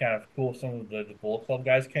 so it'd be kind of cool if some of the Bullet Club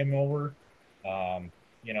guys came over.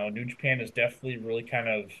 New Japan has definitely really kind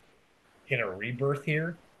of hit a rebirth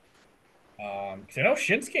here. Because I know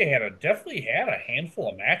Shinsuke definitely had a handful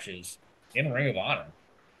of matches in Ring of Honor.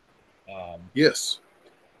 Yes,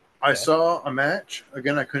 I So saw a match.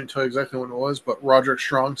 Again, I couldn't tell you exactly what it was, but Roderick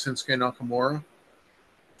Strong, Shinsuke Nakamura,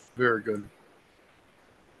 very good.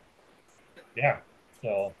 yeah,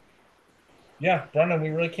 so yeah, Brendan, we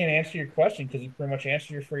really can't answer your question because you pretty much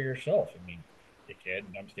answered it for yourself. I mean, dickhead.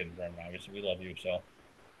 I'm just kidding, Brendan. Obviously, we love you. So,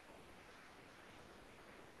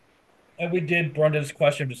 and we did Brendan's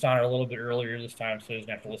question of dishonor a little bit earlier this time, so he doesn't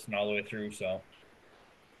have to listen all the way through. So,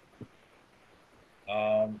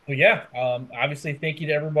 but yeah, obviously, thank you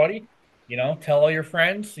to everybody. Tell all your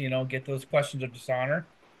friends. Get those questions of dishonor.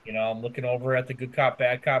 I'm looking over at the Good Cop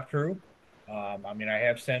Bad Cop crew. I mean, I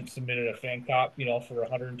have submitted a fan cop, for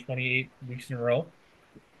 128 weeks in a row.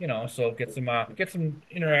 So get some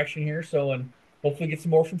interaction here. So and hopefully get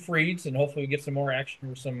some more from Freeds, and hopefully get some more action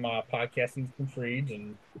with some podcasting from Freeds,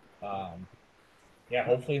 and um, yeah,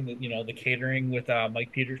 hopefully the catering with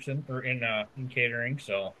Mike Peterson or in catering.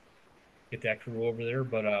 So get that crew over there.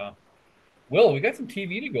 But Will, we got some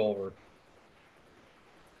TV to go over.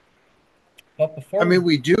 But before I mean,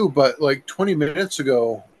 we do, but like 20 minutes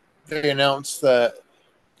ago, they announced that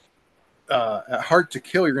at Hard to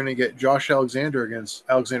Kill, you're going to get Josh Alexander against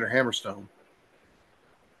Alexander Hammerstone.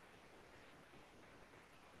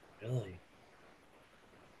 Really?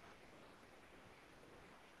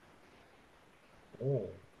 Oh.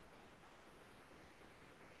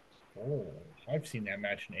 Oh, I've seen that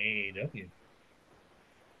match in AAW.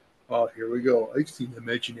 Oh, here we go. I've seen the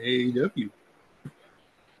match in AEW.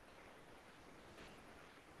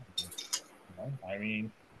 Well, I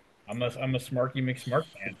mean, I'm a Smarky McSmart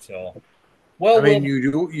fan, so I well, mean,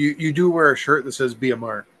 Will, you do wear a shirt that says "Be a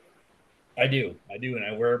Mark." I do, and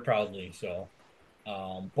I wear it proudly. So,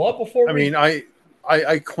 but before I we, mean,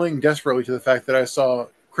 I cling desperately to the fact that I saw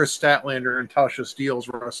Chris Statlander and Tasha Steelz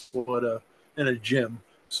wrestle in a gym.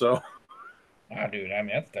 So dude, I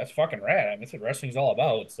mean that's fucking rad. I mean, that's what wrestling's all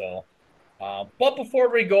about. So, but before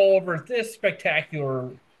we go over this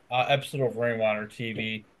spectacular episode of Rainwater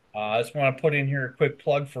TV, I just want to put in here a quick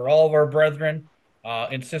plug for all of our brethren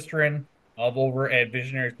and sisterin over at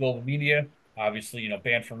Visionaries Global Media. Obviously,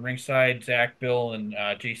 banned from ringside, Zach, Bill, and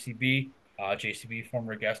JCB. JCB,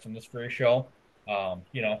 former guest on this very show.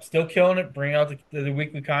 Still killing it, bringing out the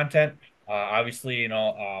weekly content. Obviously,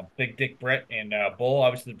 Big Dick Brett and Bull,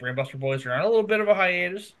 obviously the Brainbuster Boys are on a little bit of a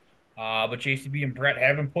hiatus. But JCB and Brett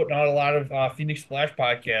have been putting out a lot of Phoenix Splash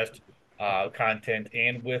podcast content,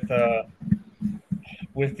 and with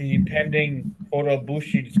the pending Kota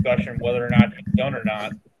Ibushi discussion, whether or not he's done or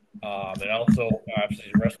not, and also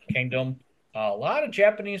obviously Wrestle Kingdom, a lot of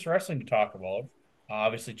Japanese wrestling to talk about.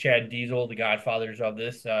 Obviously, Chad Diesel, the godfathers of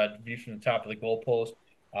this, views from the top of the goalpost.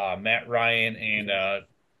 Matt Ryan and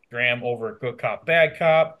Graham over at Good Cop Bad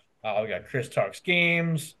Cop. We got Chris Talks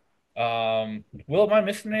Games. Will, am I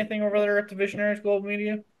missing anything over there at the Visionaries Global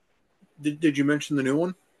Media? did you mention the new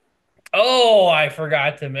one? Oh, I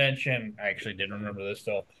forgot to mention. I actually did remember this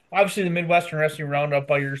though. Obviously, the Midwestern Wrestling Roundup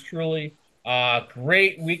by yours truly.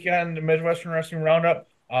 Great weekend, the Midwestern Wrestling Roundup.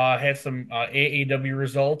 Had some AAW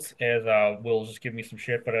results as Will just give me some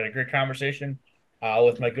shit, but I had a great conversation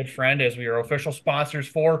with my good friend as we are official sponsors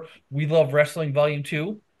for We Love Wrestling Volume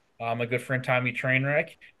 2. My good friend Tommy Trainwreck.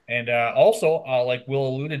 And also, like Will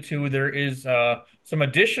alluded to, there is some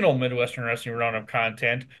additional Midwestern Wrestling Roundup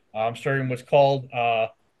content, starting what's called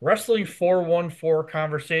Wrestling 414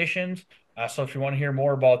 Conversations. So if you want to hear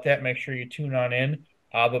more about that, make sure you tune on in.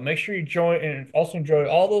 But make sure you join and also enjoy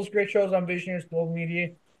all those great shows on Visionaries Global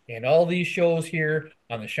Media and all these shows here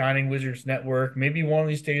on the Shining Wizards Network. Maybe one of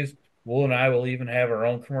these days, Will and I will even have our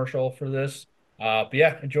own commercial for this. But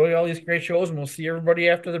yeah, enjoy all these great shows, and we'll see everybody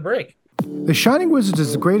after the break. The Shining Wizards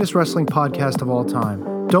is the greatest wrestling podcast of all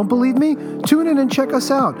time. Don't believe me? Tune in and check us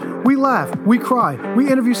out. We laugh, we cry, we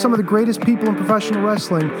interview some of the greatest people in professional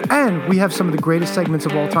wrestling, and we have some of the greatest segments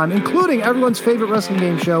of all time, including everyone's favorite wrestling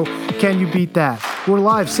game show, Can You Beat That? We're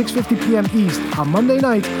live 6:50 p.m. East on Monday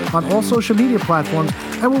nights on all social media platforms,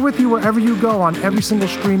 and we're with you wherever you go on every single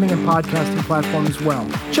streaming and podcasting platform as well.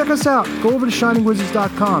 Check us out. Go over to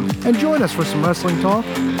shiningwizards.com and join us for some wrestling talk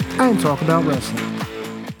and talk about wrestling.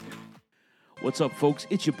 What's up, folks?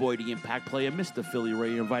 It's your boy, the Impact Player, Mr. Philly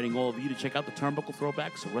Ray, inviting all of you to check out the Turnbuckle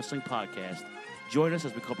Throwbacks Wrestling Podcast. Join us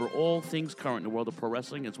as we cover all things current in the world of pro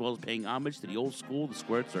wrestling, as well as paying homage to the old school, the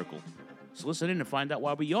Squared Circle. So listen in and find out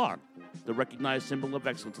why we are the recognized symbol of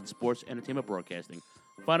excellence in sports entertainment broadcasting.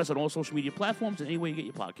 Find us on all social media platforms and anywhere you get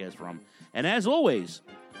your podcast from. And as always,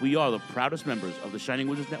 we are the proudest members of the Shining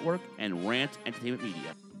Wizards Network and Rant Entertainment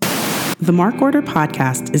Media. The Mark Order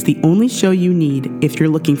Podcast is the only show you need if you're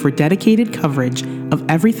looking for dedicated coverage of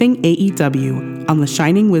everything AEW on the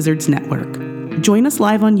Shining Wizards Network. Join us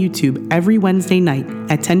live on YouTube every Wednesday night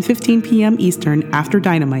at 10:15 p.m. Eastern after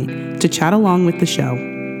Dynamite to chat along with the show.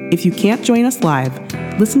 If you can't join us live,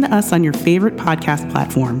 listen to us on your favorite podcast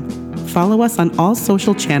platform. Follow us on all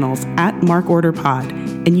social channels at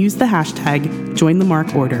MarkOrderPod and use the hashtag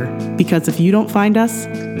 #JoinTheMarkOrder, because if you don't find us,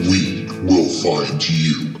 we will find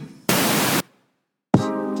you.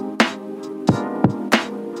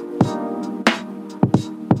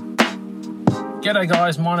 G'day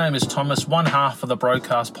guys, my name is Thomas, one half of the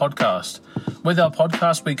Broadcast Podcast. With our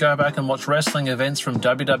podcast, we go back and watch wrestling events from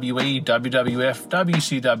WWE, WWF,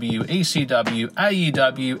 WCW, ECW,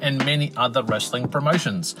 AEW, and many other wrestling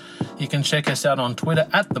promotions. You can check us out on Twitter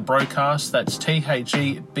at The Broadcast, that's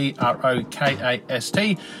THEBROKAST,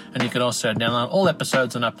 and you can also download all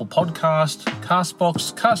episodes on Apple Podcast,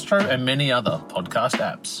 Castbox, Castro, and many other podcast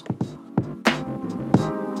apps.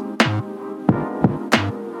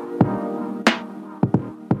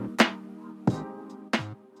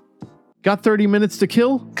 Got 30 minutes to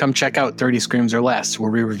kill? Come check out 30 Screams or Less,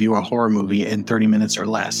 where we review a horror movie in 30 minutes or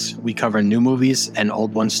less. We cover new movies and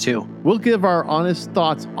old ones too. We'll give our honest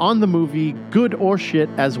thoughts on the movie, good or shit,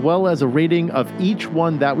 as well as a rating of each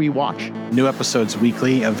one that we watch. New episodes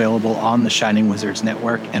weekly, available on the Shining Wizards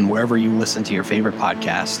Network and wherever you listen to your favorite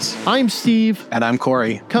podcasts. I'm Steve. And I'm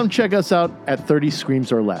Corey. Come check us out at 30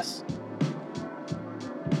 Screams or Less.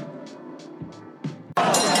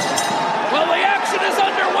 Well, the action is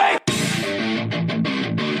underway.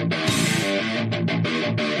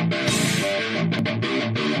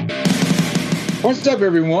 What's up,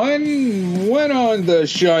 everyone? When on the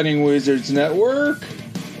Shining Wizards Network,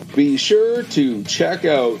 be sure to check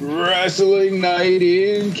out Wrestling Night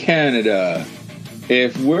in Canada.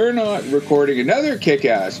 If we're not recording another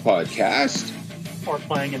kick-ass podcast, or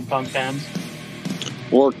playing in punk bands,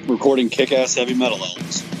 or recording kick-ass heavy metal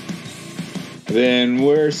albums, then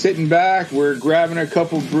we're sitting back, we're grabbing a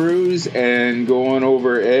couple brews, and going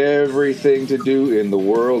over everything to do in the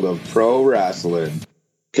world of pro wrestling.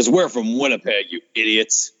 Because we're from Winnipeg, you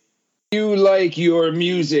idiots. If you like your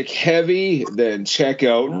music heavy, then check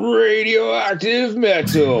out Radioactive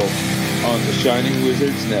Metal on the Shining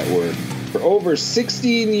Wizards Network. For over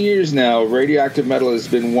 16 years now, Radioactive Metal has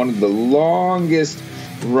been one of the longest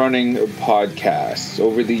running podcasts.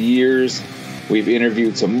 Over the years, we've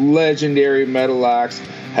interviewed some legendary metal acts,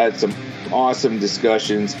 had some awesome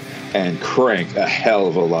discussions, and cranked a hell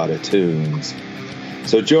of a lot of tunes.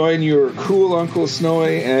 So join your cool Uncle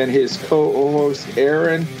Snowy and his co-host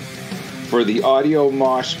Aaron for the audio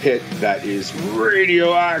mosh pit that is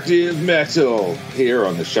Radioactive Metal here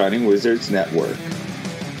on the Shining Wizards Network.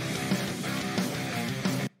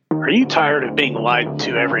 Are you tired of being lied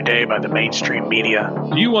to every day by the mainstream media?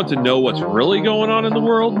 Do you want to know what's really going on in the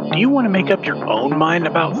world? Do you want to make up your own mind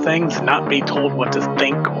about things and not be told what to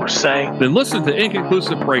think or say? Then listen to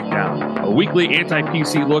Inconclusive Breakdown, a weekly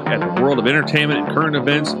anti-PC look at the world of entertainment and current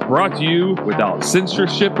events, brought to you without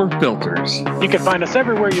censorship or filters. You can find us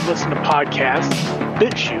everywhere you listen to podcasts,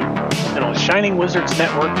 BitChute, and on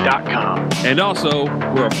ShiningWizardsNetwork.com. And also,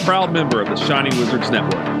 we're a proud member of the Shining Wizards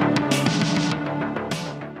Network.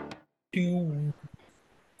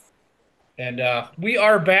 And we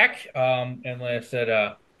are back. And like I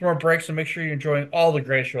said, more breaks, so make sure you're enjoying all the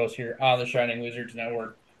great shows here on the Shining Wizards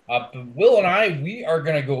Network. But Will and I, we are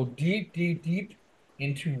going to go deep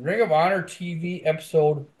into Ring of Honor TV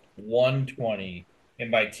episode 120.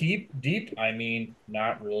 And by deep, I mean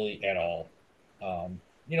not really at all.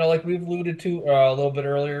 Like we've alluded to a little bit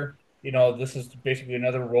earlier, this is basically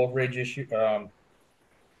another Road Rage issue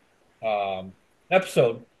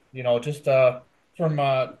episode, just from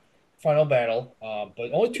Final Battle,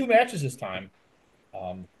 but only 2 matches this time.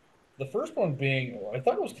 The first one being, I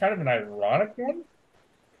thought it was kind of an ironic one.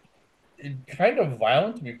 Kind of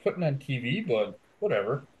violent to be putting on TV, but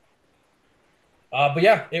whatever. But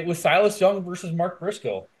yeah, it was Silas Young versus Mark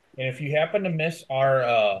Briscoe. And if you happen to miss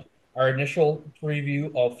our initial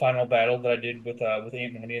preview of Final Battle that I did with Aunt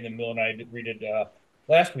Honey and then Mill and I redid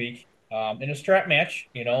last week, in a strap match,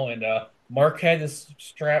 and Mark had this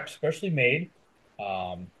strap specially made.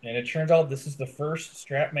 And it turns out this is the first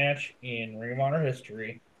strap match in Ring of Honor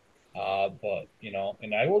history. But,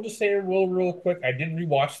 and I will just say real quick, I did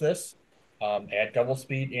rewatch this at double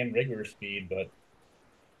speed and regular speed, but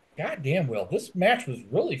goddamn, Will, this match was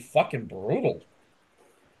really fucking brutal.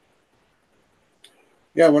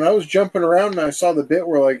 Yeah, when I was jumping around and I saw the bit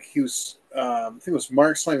where, like, he was, I think it was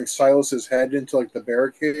Mark slamming Silas's head into, like, the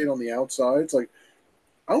barricade on the outside. It's like,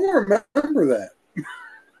 I don't remember that.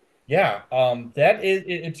 Yeah,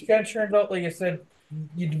 it's kind of turned out, like I said,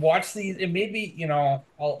 you'd watch these, and maybe,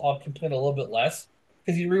 I'll complain a little bit less,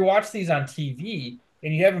 because you rewatch these on TV,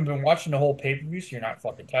 and you haven't been watching the whole pay-per-view, so you're not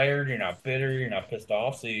fucking tired, you're not bitter, you're not pissed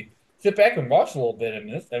off, so you sit back and watch a little bit of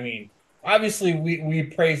this. I mean, obviously, we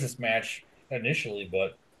praise this match initially,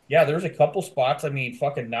 but yeah, there's a couple spots. I mean,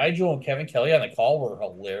 fucking Nigel and Kevin Kelly on the call were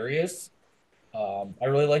hilarious. I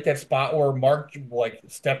really like that spot where Mark,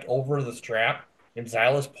 stepped over the strap, and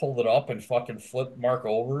Silas pulled it up and fucking flipped Mark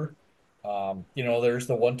over. There's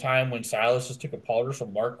the one time when Silas just took a powder so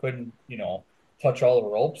Mark couldn't, touch all the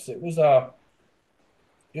ropes. It was a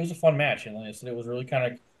fun match, and like I said, it was really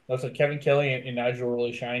kind of, looks like Kevin Kelly and Nigel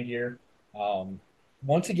really shined here.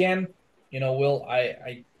 Once again, Will,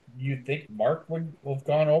 you'd think Mark would have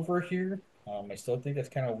gone over here. I still think that's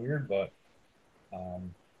kind of weird, but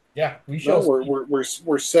yeah, we shall. No,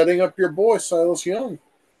 we're setting up your boy Silas Young.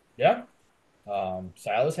 Yeah.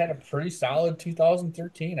 Silas had a pretty solid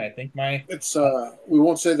 2013. I think it's we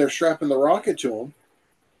won't say they're strapping the rocket to him.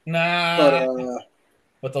 Nah.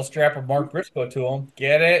 But they'll strap a Mark Briscoe to him.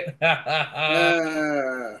 Get it?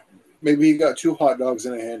 Maybe he got 2 hot dogs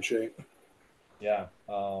in a handshake. Yeah.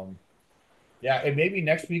 Yeah, and maybe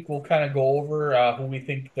next week we'll kind of go over who we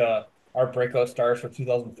think our breakout stars for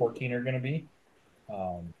 2014 are going to be.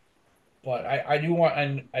 But I do want,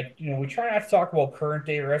 and we try not to talk about current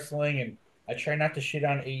day wrestling, and I try not to shit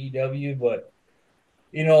on AEW, but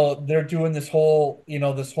they're doing this whole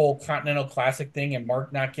Continental Classic thing, and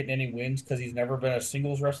Mark not getting any wins because he's never been a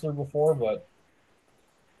singles wrestler before. But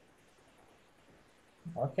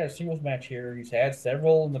Mark had a singles match here. He's had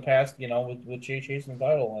several in the past, with Jay chasing the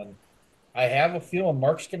title, and I have a feeling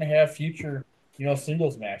Mark's going to have future,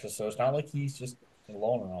 singles matches. So it's not like he's just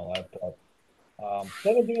alone and all that. But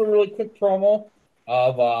then we'll do a really quick promo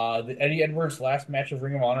of the Eddie Edwards last match of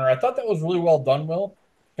Ring of Honor. I thought that was really well done, Will,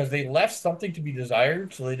 because they left something to be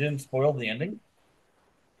desired, so they didn't spoil the ending.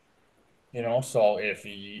 So if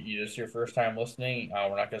this is your first time listening,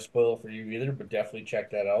 we're not going to spoil it for you either, but definitely check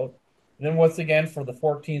that out. And then once again, for the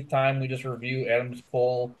 14th time, we just review Adam's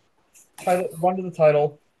Cole run to the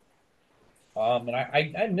title. And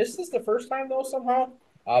I missed this the first time though somehow.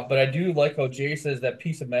 But I do like how Jay says that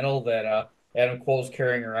piece of metal that Adam Cole's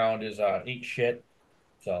carrying around is ain't shit.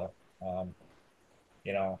 So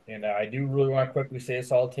and I do really want to quickly say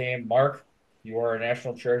this all the time. Mark, you are a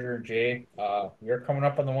national treasure, and Jay, we are coming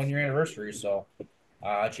up on the 1 year anniversary, so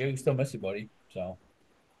Jay, we still miss you, buddy. So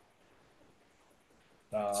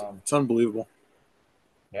it's unbelievable.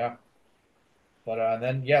 Yeah. But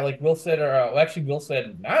then, yeah, like Will said, actually, Will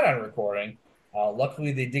said not on recording.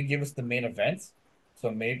 Luckily, they did give us the main event, so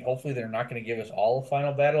maybe hopefully they're not going to give us all a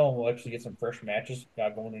final battle, and we'll actually get some fresh matches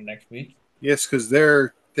going into next week. Yes, because they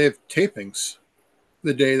have tapings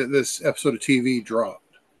the day that this episode of TV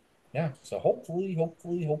dropped. Yeah, so hopefully.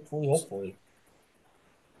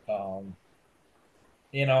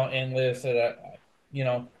 And like I said,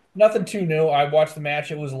 nothing too new. I watched the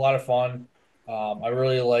match; it was a lot of fun. I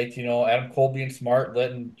really liked, Adam Cole being smart,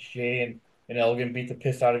 letting Jay and Elgin beat the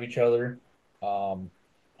piss out of each other.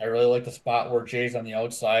 I really like the spot where Jay's on the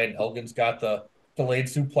outside and Elgin's got the delayed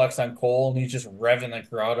suplex on Cole and he's just revving the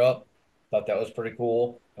crowd up. Thought that was pretty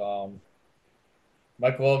cool.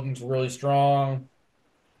 Michael Elgin's really strong.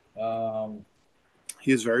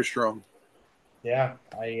 He is very strong. Yeah,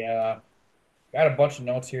 I got a bunch of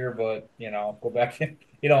notes here, but go back and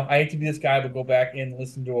I hate to be this guy, but go back and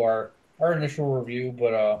listen to our initial review.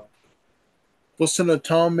 But listen to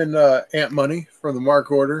Tom and Ant Money from the Mark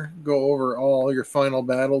Order. Go over all your Final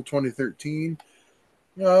Battle 2013.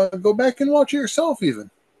 Go back and watch it yourself, even.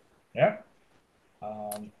 Yeah.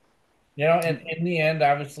 And in the end,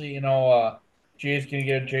 obviously, Jay's gonna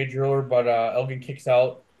get a Jay Driller, but Elgin kicks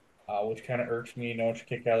out, which kind of irks me. To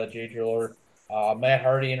kick out of the Jay Driller. Matt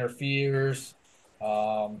Hardy interferes.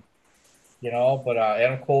 But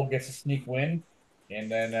Adam Cole gets a sneak win,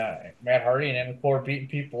 and then Matt Hardy and Adam Cole are beating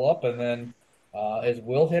people up, and then as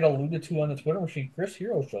Will had alluded to on the Twitter machine, Chris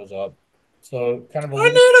Hero shows up. So kind of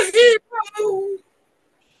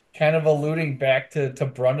alluding back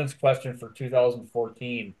to Brundon's question for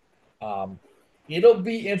 2014. It'll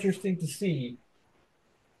be interesting to see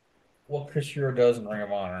what Chris Hero does in Ring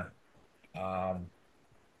of Honor. Because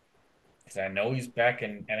I know he's back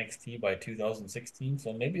in NXT by 2016,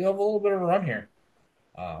 so maybe he'll have a little bit of a run here.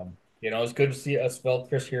 It's good to see us spell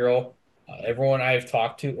Chris Hero. Everyone I've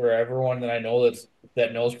talked to, or everyone that I know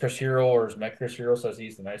that knows Chris Hero or has met Chris Hero, says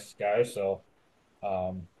he's the nicest guy. So,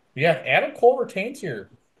 yeah, Adam Cole retains here.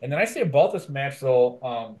 And then I say about this match,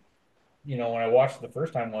 though, when I watched it the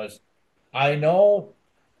first time was, I know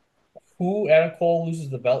who Adam Cole loses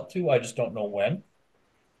the belt to. I just don't know when.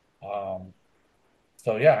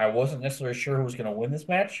 So yeah, I wasn't necessarily sure who was going to win this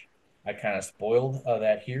match. I kind of spoiled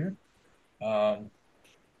that here.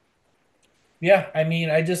 Yeah, I mean,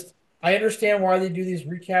 I understand why they do these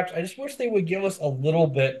recaps. I just wish they would give us a little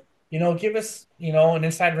bit, give us, an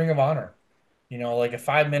inside Ring of Honor, like a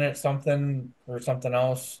 5-minute something or something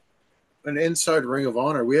else. An inside Ring of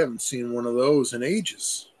Honor. We haven't seen one of those in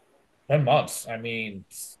ages. 10 months. I mean,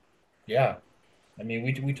 yeah. I mean,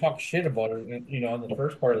 we talk shit about it, in the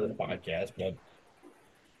first part of the podcast, but.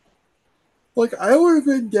 Like, I would have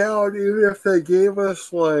been down even if they gave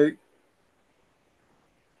us, like,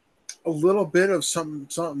 a little bit of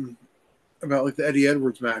something about, like, the Eddie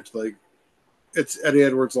Edwards match. Like, it's Eddie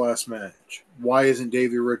Edwards' last match. Why isn't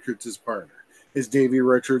Davey Richards his partner? Is Davey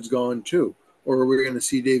Richards gone too? Or are we going to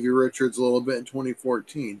see Davey Richards a little bit in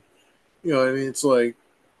 2014? I mean, it's like,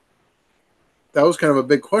 that was kind of a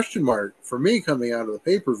big question mark for me coming out of the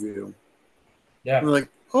pay-per-view. Yeah. And like,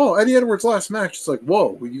 oh, Eddie Edwards' last match. It's like,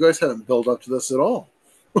 whoa, you guys haven't built up to this at all.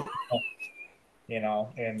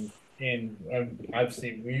 And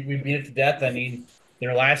obviously we beat it to death. I mean,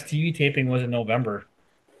 their last TV taping was in November.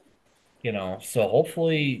 So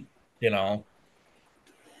hopefully, you know,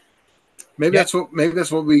 Maybe yeah,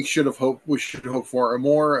 that's what we should have hoped. We should hope for a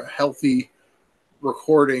more healthy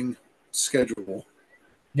recording schedule.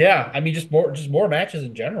 yeah. I mean, just more matches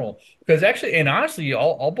in general. Because actually, and honestly,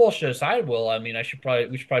 all bullshit aside, Will, I mean, we should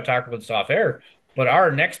probably talk about this off air. But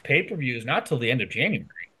our next pay-per-view is not till the end of January.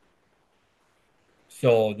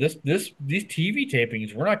 So these TV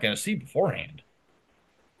tapings we're not going to see beforehand.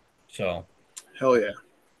 So Hell yeah.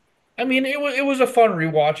 I mean, it was a fun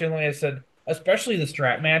rewatch, and like I said, especially the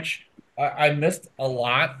strap match. I missed a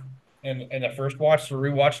lot in the first watch, so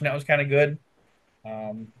rewatching that was kind of good.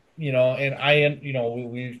 And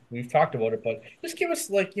we've talked about it, but just give us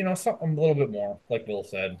like something a little bit more, like Bill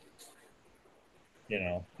said,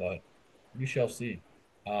 but we shall see.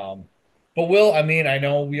 Um, but Will, I mean, I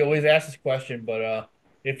know we always ask this question, but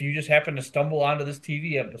if you just happen to stumble onto this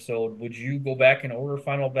TV episode, would you go back and order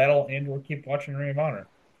Final Battle and or keep watching Ring of Honor?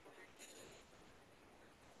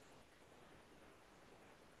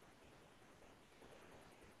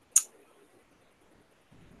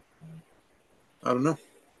 I don't know.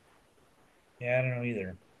 Yeah, I don't know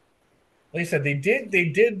either. Like I said, they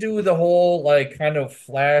did do the whole like kind of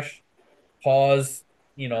flash pause,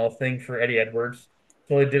 thing for Eddie Edwards.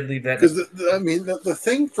 So they did leave that in Because I mean, the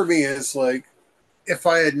thing for me is like, if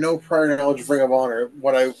I had no prior knowledge of Ring of Honor,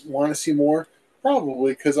 what I want to see more,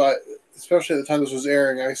 probably because especially at the time this was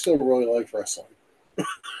airing, I still really liked wrestling.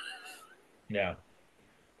 Yeah.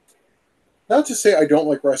 Not to say I don't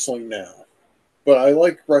like wrestling now, but I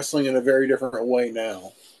like wrestling in a very different way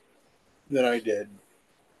now than I did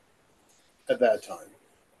at that time.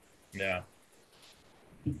 Yeah.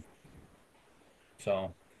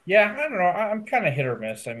 So yeah, I don't know. I'm kind of hit or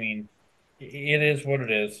miss. I mean, it is what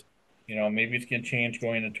it is. Maybe it's gonna change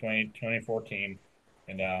going into 2014.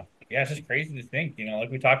 And yeah, it's just crazy to think,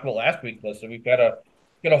 like we talked about last week, Lisa, we've got a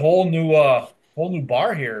whole new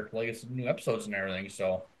bar here, like it's new episodes and everything.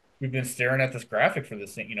 So we've been staring at this graphic for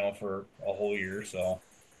this thing, for a whole year. So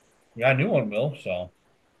we got a new one, Will. So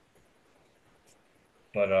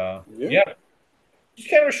but yeah, just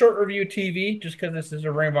kind of a short review of TV, just because this is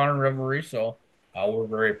a Ring of Honor Revelry. So we're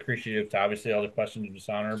very appreciative to obviously all the questions of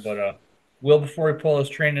dishonor. But Will, before we pull this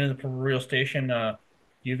train into the real station, do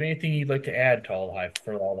you have anything you'd like to add to all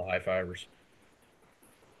the high fivers?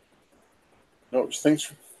 No, just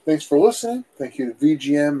thanks for listening. Thank you to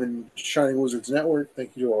VGM and Shining Wizards Network.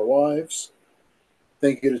 Thank you to our wives.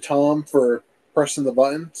 Thank you to Tom for pressing the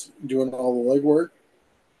buttons, doing all the legwork.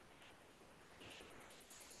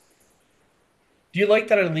 Do you like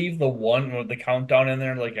that I leave the one or the countdown in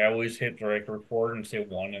there? Like I always hit like record and say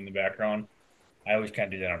one in the background. I always kind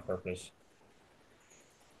of do that on purpose.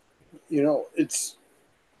 You know, it's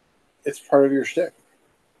part of your shtick.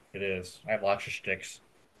 It is. I have lots of shticks.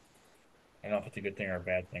 I don't know if it's a good thing or a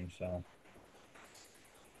bad thing. So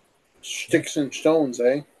Sticks and stones,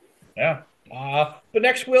 eh? yeah. But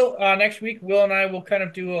next week, Will and I will kind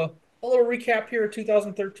of do a little recap here of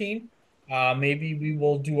 2013. Maybe we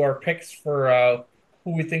will do our picks for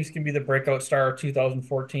who we think is going to be the breakout star of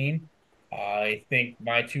 2014. I think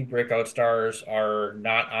my two breakout stars are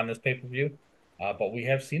not on this pay-per-view, but we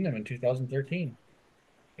have seen them in 2013.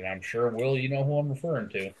 And I'm sure, Will, you know who I'm referring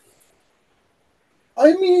to.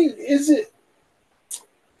 I mean,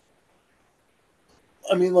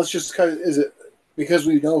 let's just is it because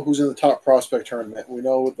we know who's in the top prospect tournament? We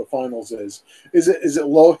know what the finals is. Is it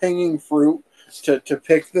low hanging fruit to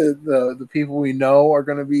pick the people we know are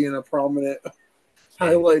going to be in a prominent,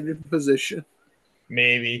 highlighted position?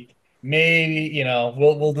 Maybe,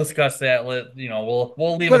 we'll discuss that.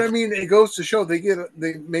 We'll leave. But I mean, it goes to show they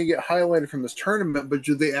may get highlighted from this tournament, but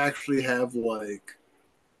do they actually have like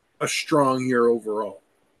a strong year overall?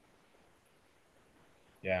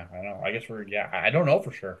 Yeah, I know. I guess I don't know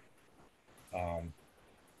for sure. Yeah,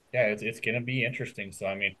 it's gonna be interesting. So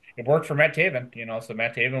I mean, it worked for Matt Taven, so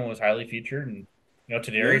Matt Taven was highly featured, and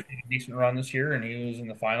Tadarius did a decent run this year, and he was in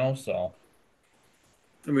the finals. So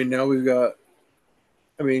I mean, now we've got.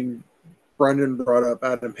 I mean, Brendan brought up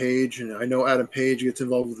Adam Page, and I know Adam Page gets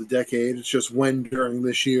involved with the decade. It's just when during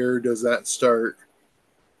this year does that start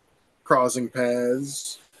crossing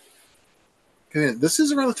paths? This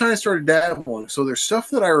is around the time I started dabbling, so there's stuff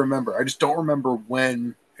that I remember. I just don't remember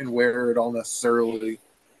when and where it all necessarily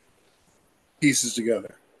pieces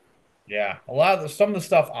together. yeah, some of the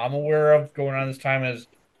stuff I'm aware of going on this time is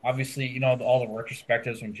obviously all the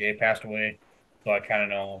retrospectives when Jay passed away, so I kind of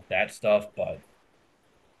know that stuff, but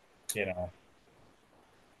I'm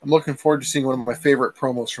looking forward to seeing one of my favorite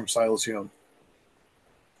promos from Silas Young.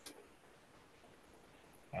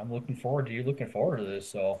 I'm looking forward to this.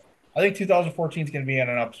 So I think 2014 is going to be on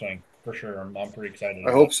an upswing for sure. I'm pretty excited.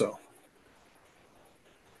 I hope so.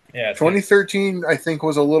 Yeah. 2013, I think,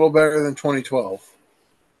 was a little better than 2012.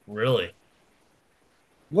 Really?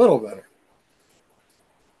 A little better.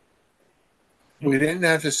 We didn't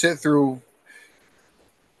have to sit through.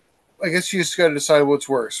 I guess you just got to decide what's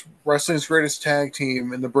worse: Wrestling's Greatest Tag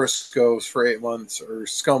Team and the Briscoes for 8 months, or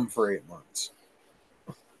Scum for 8 months.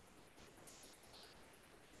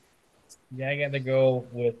 Yeah, I got to go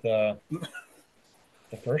with the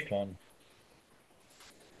first one.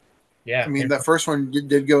 Yeah. I mean, that first one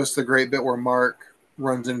did go us the great bit where Mark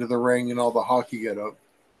runs into the ring and all the hockey get up.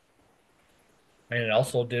 And it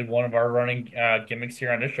also did one of our running gimmicks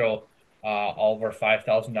here on this show, all of our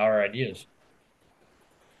 $5,000 ideas.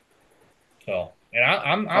 So, and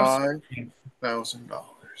I'm $5,000.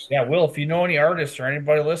 Yeah, Will, if you know any artists or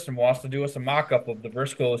anybody listening wants to do us a mock-up of the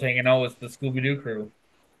Briscoes hanging out with the Scooby-Doo crew,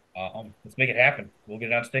 let's make it happen. We'll get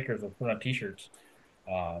it on stickers. We'll put it on T-shirts.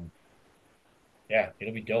 Yeah,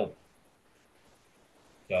 it'll be dope.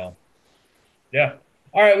 So, yeah.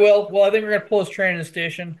 All right, Will. Well, I think we're gonna pull this train in the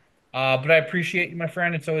station. But I appreciate you, my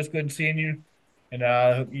friend. It's always good seeing you. And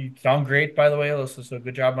you sound great, by the way. This is a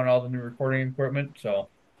good job on all the new recording equipment. So,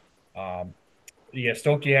 yeah,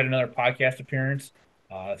 stoked you had another podcast appearance.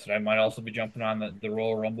 So I might also be jumping on the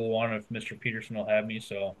Royal Rumble one if Mr. Peterson will have me.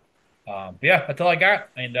 So, yeah, that's all I got.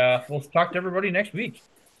 And we'll talk to everybody next week.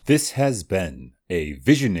 This has been a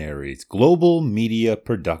Visionaries Global Media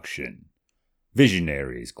production.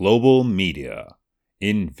 Visionaries Global Media,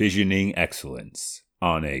 envisioning excellence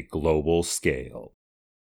on a global scale.